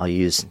 I'll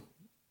use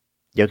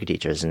yoga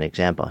teachers as an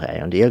example. I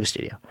owned a yoga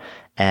studio,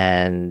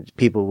 and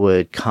people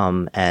would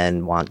come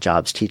and want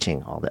jobs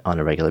teaching on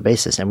a regular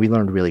basis. And we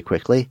learned really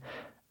quickly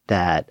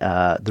that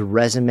the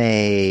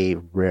resume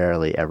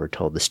rarely ever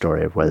told the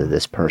story of whether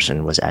this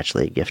person was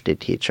actually a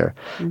gifted teacher,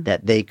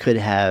 that they could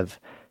have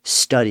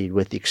studied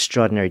with the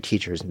extraordinary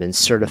teachers and been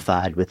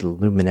certified with the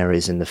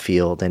luminaries in the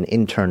field and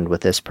interned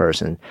with this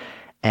person.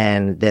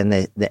 And then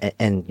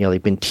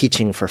they've been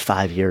teaching for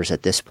 5 years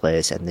at this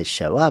place, and they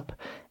show up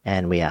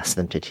and we ask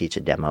them to teach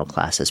a demo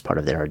class as part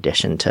of their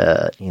audition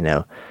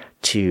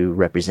to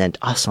represent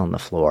us on the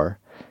floor.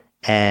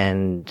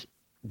 And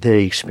the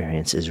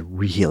experience is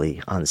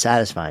really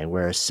unsatisfying,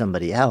 whereas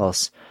somebody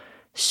else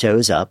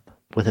shows up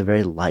with a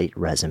very light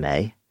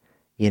resume.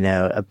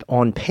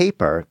 On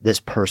paper, this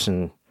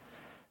person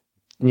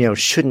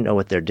shouldn't know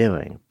what they're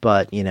doing.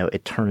 But,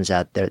 it turns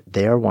out that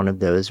they're one of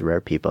those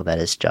rare people that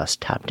is just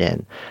tapped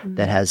in,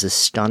 that has a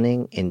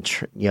stunning,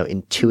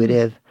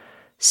 intuitive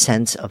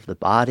sense of the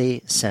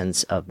body,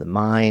 sense of the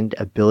mind,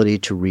 ability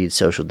to read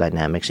social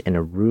dynamics in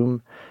a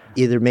room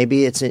either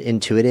maybe it's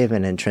intuitive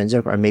and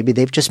intrinsic, or maybe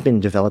they've just been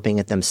developing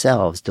it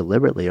themselves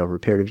deliberately over a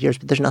period of years,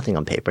 but there's nothing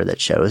on paper that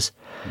shows.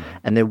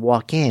 And they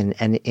walk in,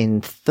 and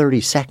in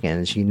 30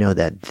 seconds, you know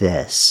that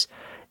this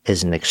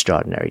is an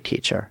extraordinary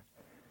teacher.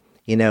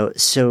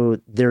 So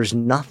there's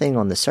nothing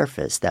on the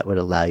surface that would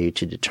allow you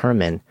to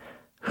determine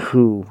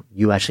who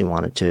you actually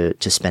wanted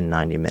to spend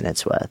 90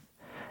 minutes with.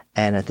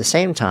 And at the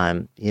same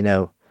time,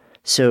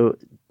 so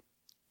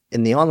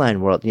in the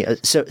online world,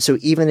 so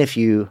even if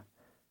you,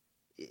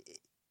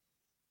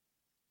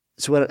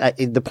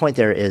 the point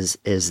there is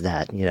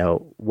that,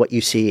 what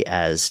you see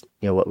as,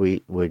 what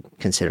we would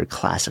consider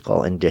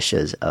classical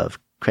indicias of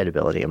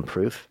credibility and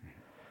proof,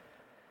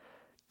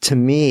 to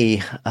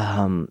me,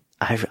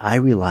 I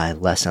rely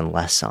less and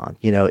less on,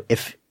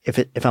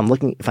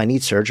 if I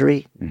need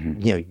surgery,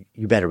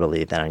 you better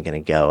believe that I'm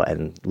going to go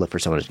and look for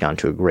someone who's gone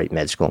to a great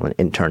med school and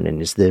interned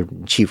and is the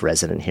chief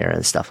resident here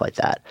and stuff like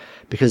that.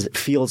 Because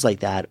fields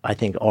like that, I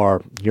think,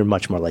 you're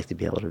much more likely to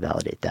be able to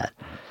validate that.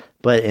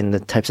 But in the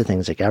types of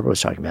things that Gabra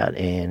was talking about,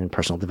 in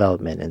personal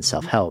development and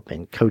self-help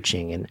and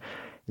coaching and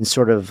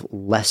sort of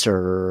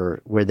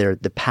lesser, where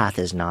the path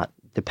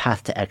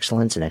to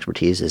excellence and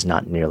expertise is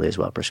not nearly as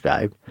well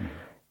prescribed,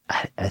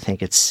 I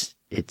think it's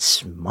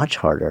much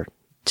harder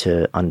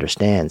to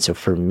understand. So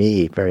for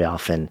me, very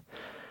often,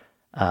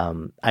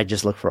 I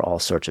just look for all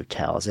sorts of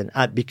tells. And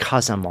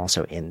because I'm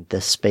also in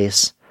this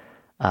space,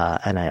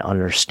 and I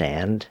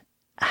understand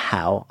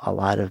how a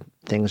lot of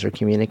things are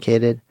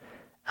communicated,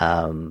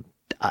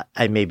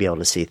 I may be able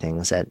to see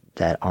things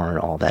that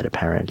aren't all that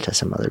apparent to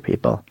some other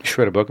people. You should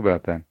write a book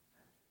about that.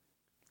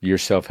 Your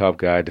self-help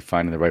guide to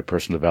finding the right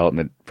personal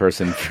development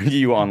person for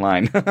you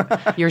online.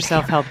 Your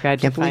self-help guide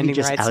to finding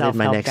the right self-help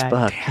my next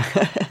book.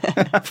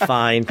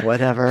 Fine,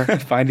 whatever.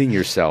 Finding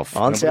yourself.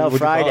 On sale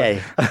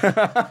Friday.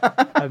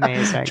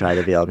 Amazing. Try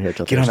to be on here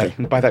till Get Thursday.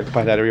 on that.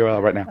 Buy that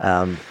URL right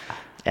now.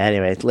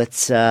 Anyway,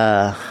 let's. It's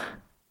a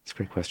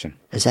great question.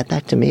 Is that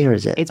back to me or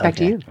is it? It's back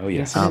to you. Oh,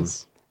 yes. It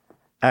is.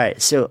 All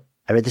right. So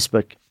I read this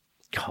book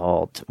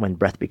called When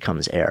Breath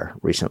Becomes Air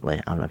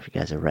recently. I don't know if you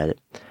guys have read it.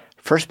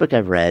 First book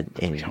I've read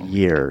in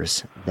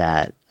years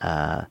that,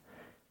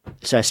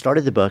 so I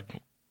started the book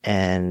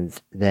and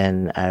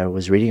then I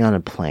was reading on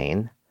a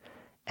plane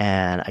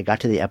and I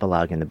got to the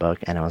epilogue in the book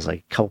and I was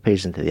like a couple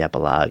pages into the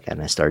epilogue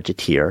and I started to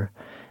tear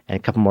and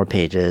a couple more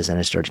pages and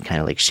I started to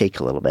kind of like shake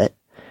a little bit.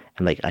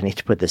 I'm like, I need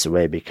to put this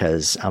away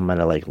because I'm going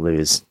to like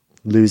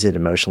lose it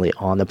emotionally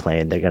on the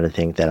plane. They're going to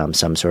think that I'm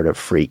some sort of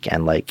freak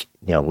and like,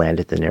 land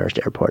at the nearest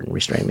airport and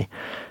restrain me.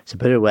 So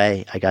put it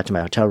away. I got to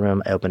my hotel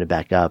room. I opened it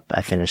back up.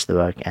 I finished the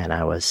book and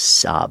I was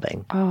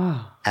sobbing.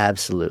 Oh.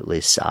 Absolutely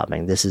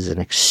sobbing. This is an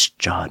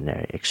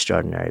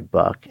extraordinary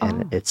book.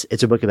 And it's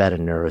a book about a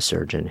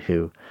neurosurgeon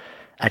who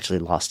actually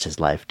lost his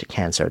life to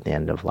cancer at the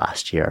end of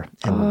last year.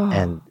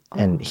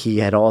 And he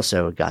had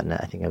also gotten,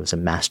 I think it was a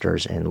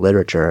master's in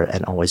literature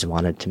and always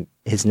wanted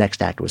his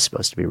next act was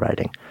supposed to be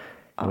writing.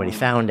 And when he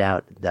found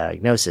out the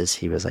diagnosis,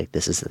 he was like,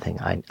 this is the thing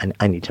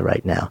I need to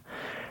write now.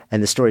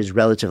 And the story is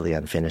relatively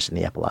unfinished and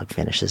the epilogue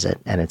finishes it.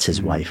 And it's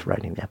his wife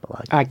writing the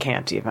epilogue. I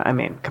can't even. I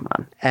mean, come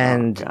on.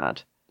 And,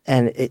 God.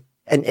 And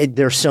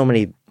there's so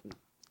many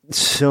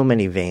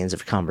veins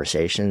of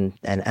conversation.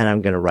 And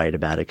I'm going to write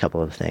about a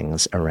couple of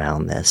things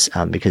around this,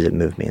 because it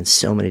moved me in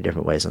so many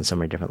different ways on so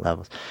many different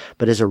levels.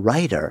 But as a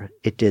writer,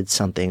 it did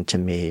something to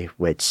me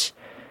which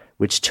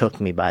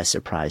took me by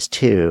surprise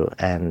too.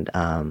 And,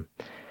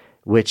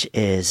 which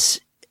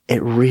is,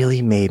 it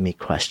really made me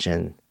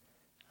question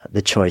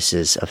the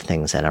choices of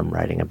things that I'm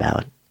writing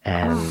about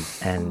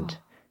and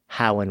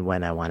how and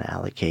when I want to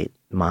allocate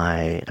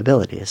my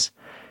abilities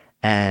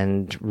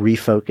and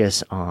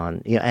refocus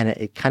on, and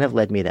it kind of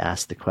led me to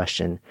ask the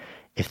question,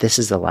 if this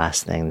is the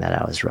last thing that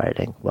I was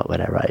writing, what would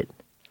I write?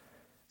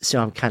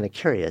 So I'm kind of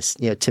curious,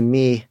 to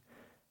me,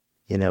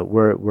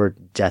 we're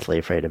deathly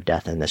afraid of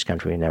death in this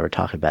country. We never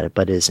talk about it,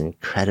 but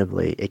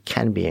it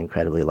can be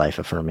incredibly life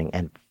affirming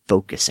and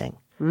focusing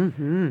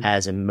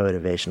as a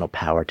motivational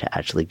power to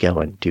actually go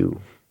and do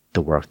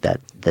the work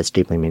that's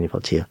deeply meaningful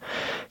to you.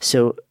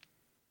 So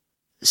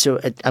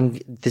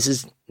this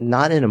is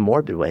not in a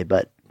morbid way,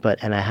 but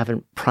and I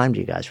haven't primed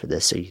you guys for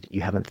this, so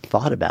you haven't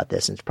thought about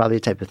this. And it's probably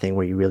the type of thing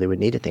where you really would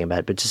need to think about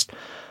it, but just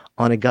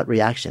on a gut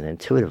reaction,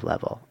 intuitive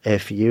level,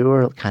 if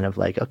you're kind of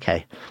like,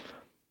 okay,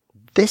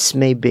 this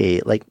may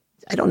be like,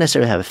 I don't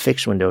necessarily have a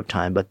fixed window of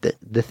time, but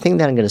the thing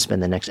that I'm going to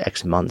spend the next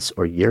X months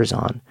or years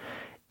on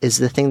is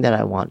the thing that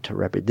I want to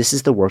represent. This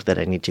is the work that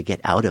I need to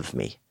get out of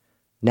me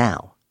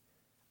now.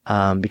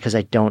 Because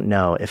I don't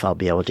know if I'll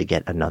be able to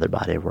get another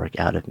body of work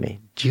out of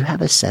me. Do you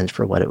have a sense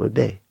for what it would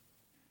be?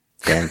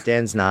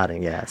 Dan's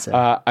nodding, yeah. So.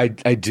 I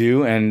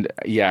do, and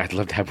yeah, I'd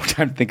love to have more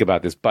time to think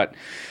about this, but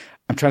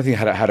I'm trying to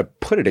think how to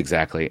put it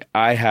exactly.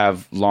 I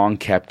have long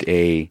kept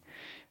a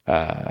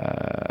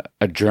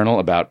journal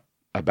about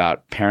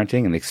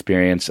parenting and the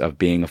experience of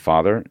being a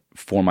father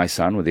for my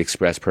son with the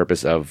express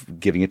purpose of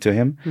giving it to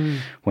him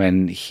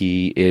when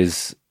he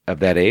is of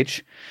that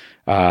age.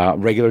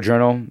 Regular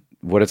journal,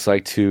 what it's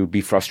like to be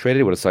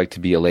frustrated, what it's like to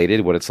be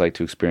elated, what it's like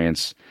to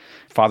experience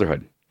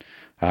fatherhood.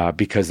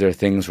 because there are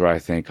things where I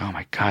think, oh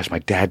my gosh, my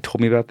dad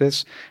told me about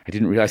this. I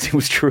didn't realize it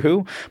was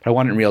true, but I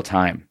want it in real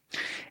time.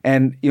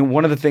 And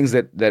one of the things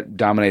that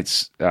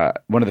dominates,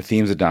 one of the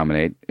themes that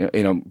dominate,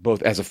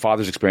 both as a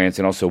father's experience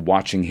and also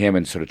watching him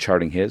and sort of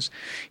charting his,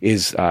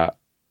 is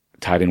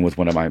tied in with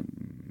one of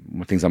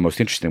the things I'm most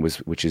interested in,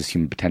 which is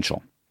human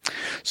potential.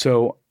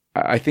 So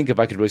I think if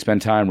I could really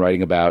spend time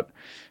writing about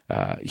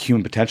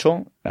human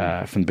potential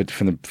from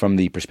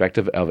the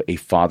perspective of a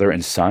father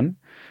and son,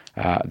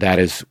 that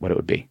is what it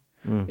would be.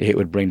 It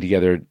would bring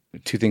together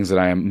two things that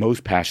I am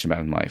most passionate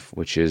about in life,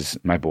 which is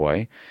my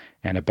boy,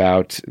 and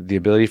about the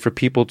ability for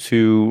people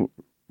to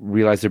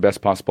realize their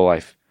best possible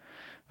life.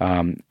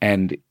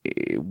 And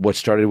what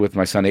started with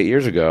my son 8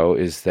 years ago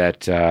is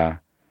that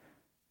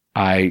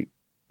I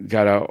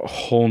got a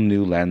whole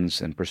new lens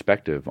and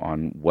perspective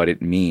on what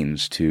it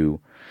means to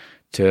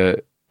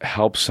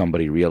help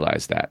somebody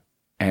realize that.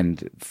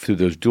 And through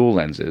those dual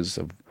lenses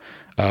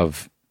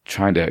of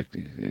trying to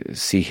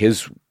see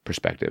his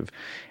perspective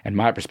and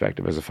my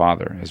perspective as a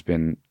father has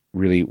been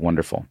really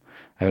wonderful.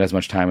 I haven't as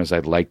much time as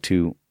I'd like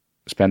to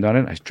spend on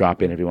it. I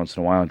drop in every once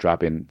in a while and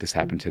drop in this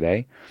happened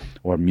today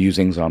or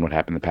musings on what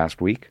happened the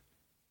past week.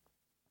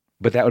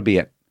 But that would be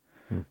it.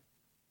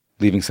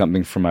 Leaving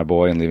something for my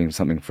boy and leaving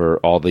something for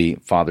all the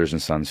fathers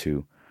and sons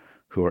who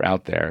are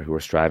out there, who are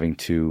striving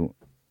to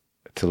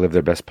live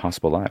their best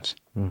possible lives.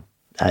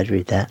 I'd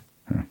read that.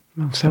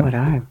 Well, so would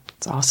I.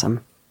 It's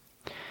awesome.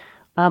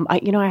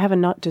 I have a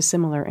not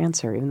dissimilar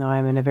answer, even though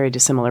I'm in a very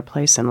dissimilar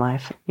place in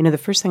life. The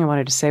first thing I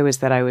wanted to say was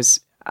that I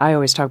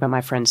always talk about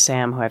my friend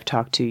Sam, who I've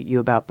talked to you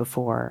about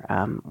before,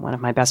 one of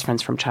my best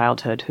friends from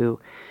childhood who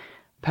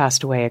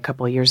passed away a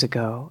couple of years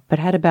ago, but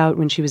had about,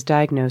 when she was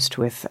diagnosed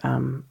with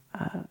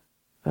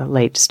a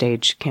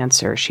late-stage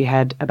cancer, she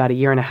had about a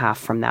year and a half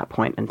from that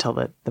point until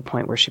the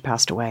point where she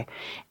passed away.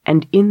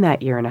 And in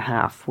that year and a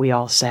half, we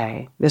all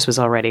say, this was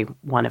already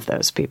one of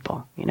those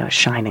people, a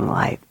shining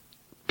light,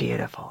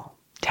 beautiful,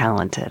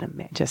 talented,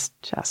 and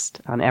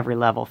just on every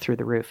level through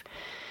the roof.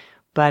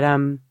 But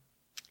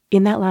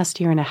in that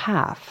last year and a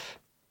half,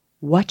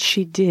 what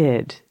she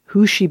did,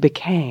 who she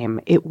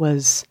became, it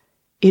was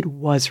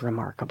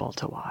remarkable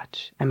to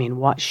watch. I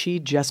mean, she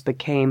just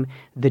became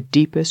the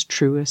deepest,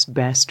 truest,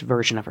 best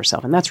version of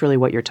herself. And that's really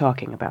what you're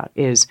talking about,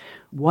 is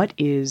what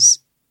is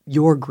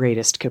your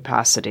greatest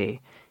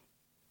capacity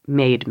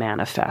made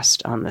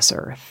manifest on this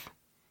earth?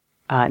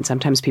 And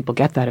sometimes people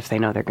get that if they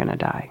know they're going to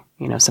die.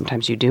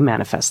 Sometimes you do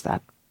manifest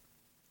that.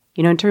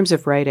 In terms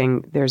of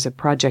writing, there's a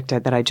project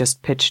that I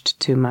just pitched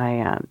to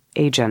my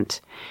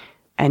agent,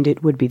 and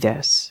it would be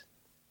this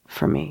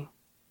for me.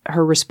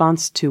 Her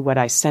response to what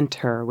I sent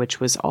her, which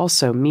was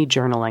also me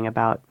journaling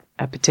about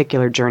a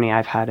particular journey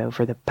I've had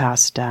over the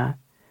past,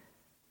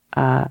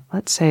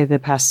 let's say the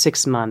past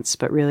 6 months,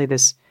 but really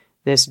this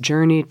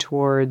journey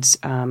towards,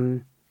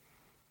 let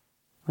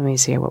me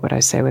see, what would I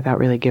say without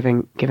really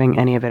giving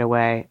any of it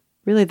away?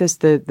 Really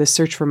the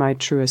search for my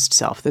truest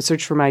self, the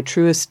search for my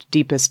truest,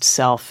 deepest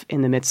self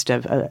in the midst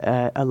of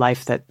a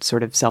life that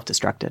sort of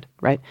self-destructed,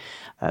 right?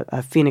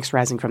 A phoenix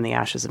rising from the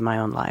ashes of my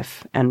own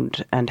life,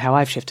 and how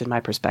I've shifted my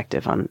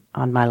perspective on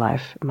my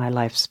life, my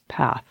life's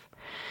path.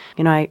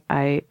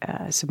 I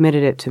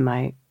submitted it to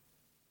my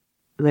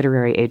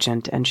literary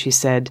agent, and she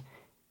said,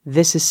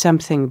 "This is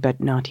something, but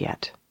not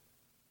yet,"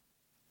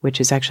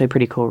 which is actually a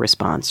pretty cool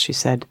response. She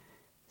said,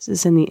 "This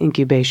is in the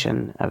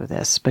incubation of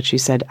this," but she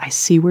said, "I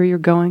see where you're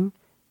going,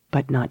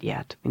 but not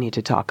yet. We need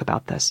to talk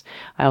about this."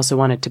 I also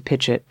wanted to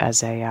pitch it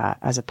as a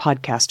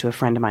podcast to a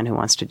friend of mine who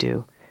wants to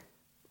do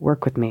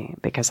work with me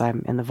because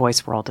I'm in the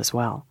voice world as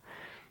well.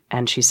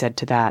 And she said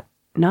to that,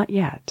 "Not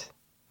yet,"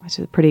 which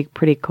is a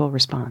pretty cool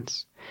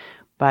response.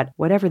 But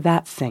whatever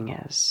that thing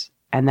is,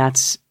 and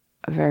that's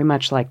very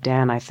much like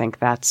Dan, I think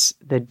that's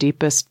the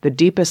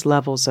deepest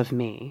levels of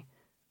me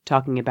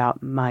talking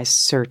about my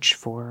search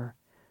for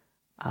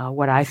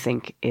what I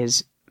think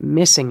is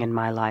missing in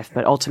my life,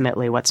 but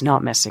ultimately what's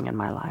not missing in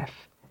my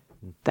life.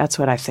 That's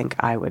what I think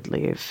I would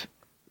leave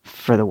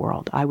for the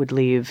world. I would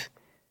leave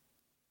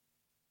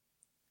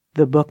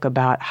the book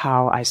about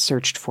how I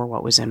searched for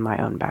what was in my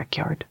own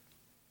backyard.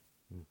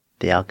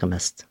 The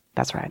Alchemist.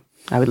 That's right.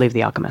 I would leave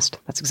The Alchemist.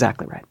 That's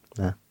exactly right.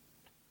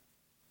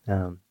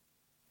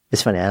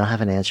 It's funny, I don't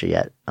have an answer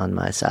yet on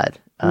my side.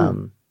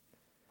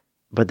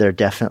 But there are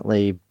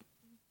definitely,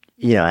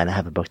 and I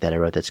have a book that I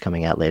wrote that's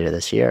coming out later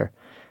this year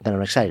that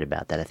I'm excited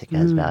about, that I think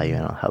has value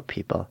and will help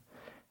people.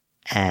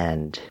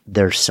 And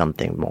there's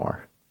something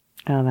more.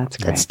 Oh, that's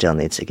great. That still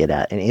needs to get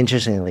out. And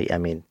interestingly, I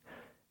mean,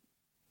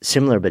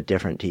 similar but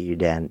different to you,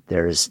 Dan,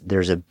 there's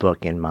a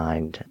book in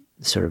mind,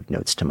 sort of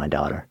Notes to My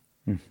Daughter,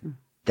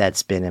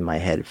 that's been in my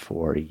head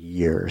for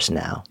years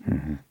now.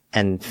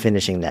 And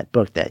finishing that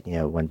book, that,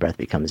 When Breath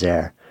Becomes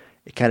Air,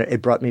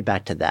 it brought me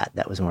back to that.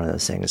 That was one of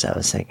those things I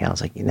was thinking. I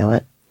was like, you know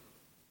what?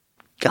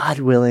 God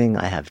willing,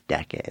 I have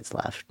decades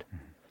left.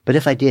 But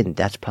if I didn't,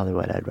 that's probably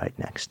what I'd write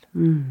next.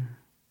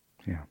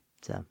 Yeah.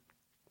 So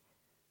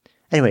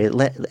anyway,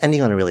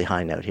 ending on a really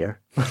high note here.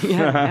 But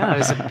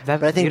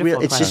I think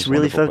it's just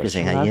really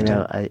focusing.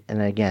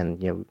 And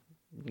again,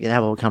 can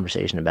have a whole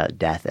conversation about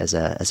death as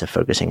a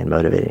focusing and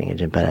motivating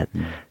agent, but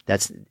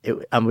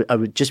I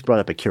would just brought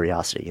up a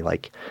curiosity,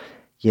 like,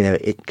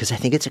 because I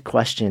think it's a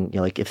question,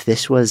 like if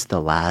this was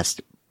the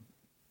last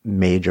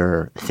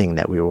major thing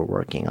that we were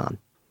working on,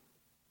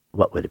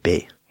 what would it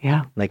be?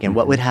 Yeah. Like, and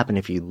what would happen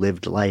if you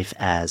lived life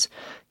as,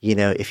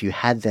 if you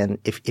had then,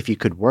 if you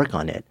could work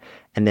on it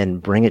and then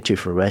bring it to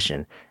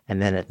fruition.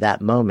 And then at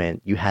that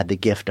moment, you had the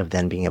gift of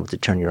then being able to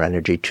turn your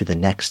energy to the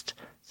next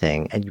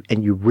thing.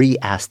 And you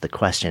re-asked the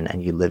question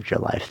and you lived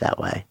your life that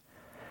way.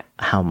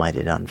 How might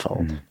it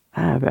unfold?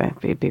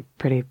 It'd be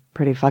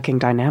pretty fucking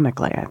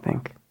dynamically, I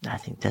think. I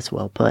think that's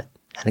well put.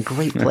 And a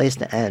great place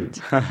to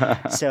end.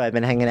 So I've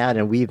been hanging out,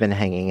 and we've been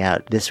hanging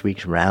out this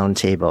week's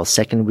roundtable,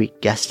 second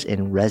week guest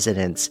in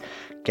residence,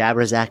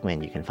 Gabra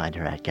Zachman. You can find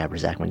her at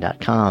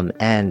gabrazachman.com,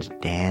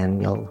 and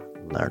Daniel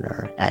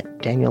Lerner at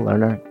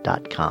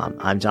daniellerner.com.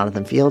 I'm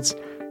Jonathan Fields,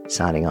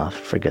 signing off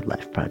for Good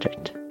Life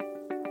Project.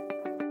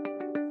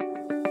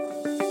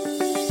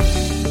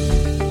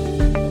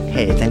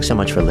 Hey, thanks so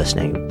much for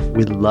listening.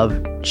 We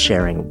love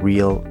sharing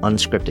real,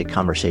 unscripted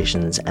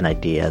conversations and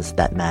ideas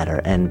that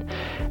matter. And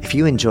if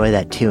you enjoy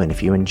that too, and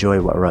if you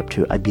enjoy what we're up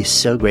to, I'd be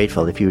so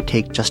grateful if you would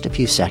take just a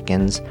few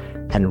seconds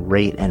and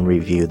rate and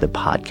review the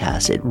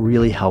podcast. It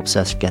really helps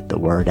us get the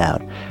word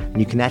out. And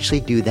you can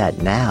actually do that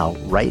now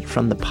right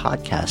from the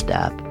podcast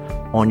app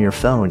on your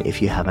phone.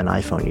 If you have an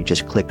iPhone, you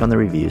just click on the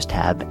reviews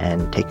tab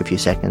and take a few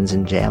seconds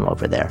and jam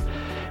over there.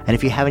 And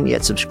if you haven't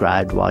yet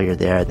subscribed while you're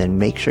there, then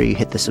make sure you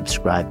hit the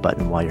subscribe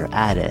button while you're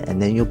at it,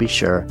 and then you'll be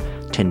sure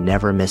to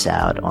never miss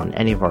out on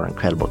any of our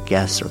incredible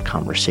guests or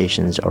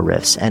conversations or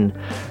riffs. And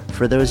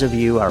for those of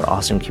you, our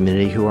awesome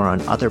community who are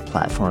on other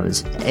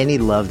platforms, any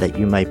love that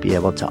you might be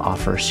able to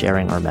offer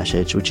sharing our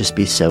message would just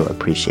be so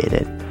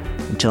appreciated.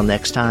 Until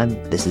next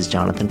time, this is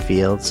Jonathan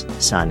Fields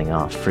signing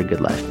off for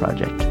Good Life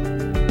Project.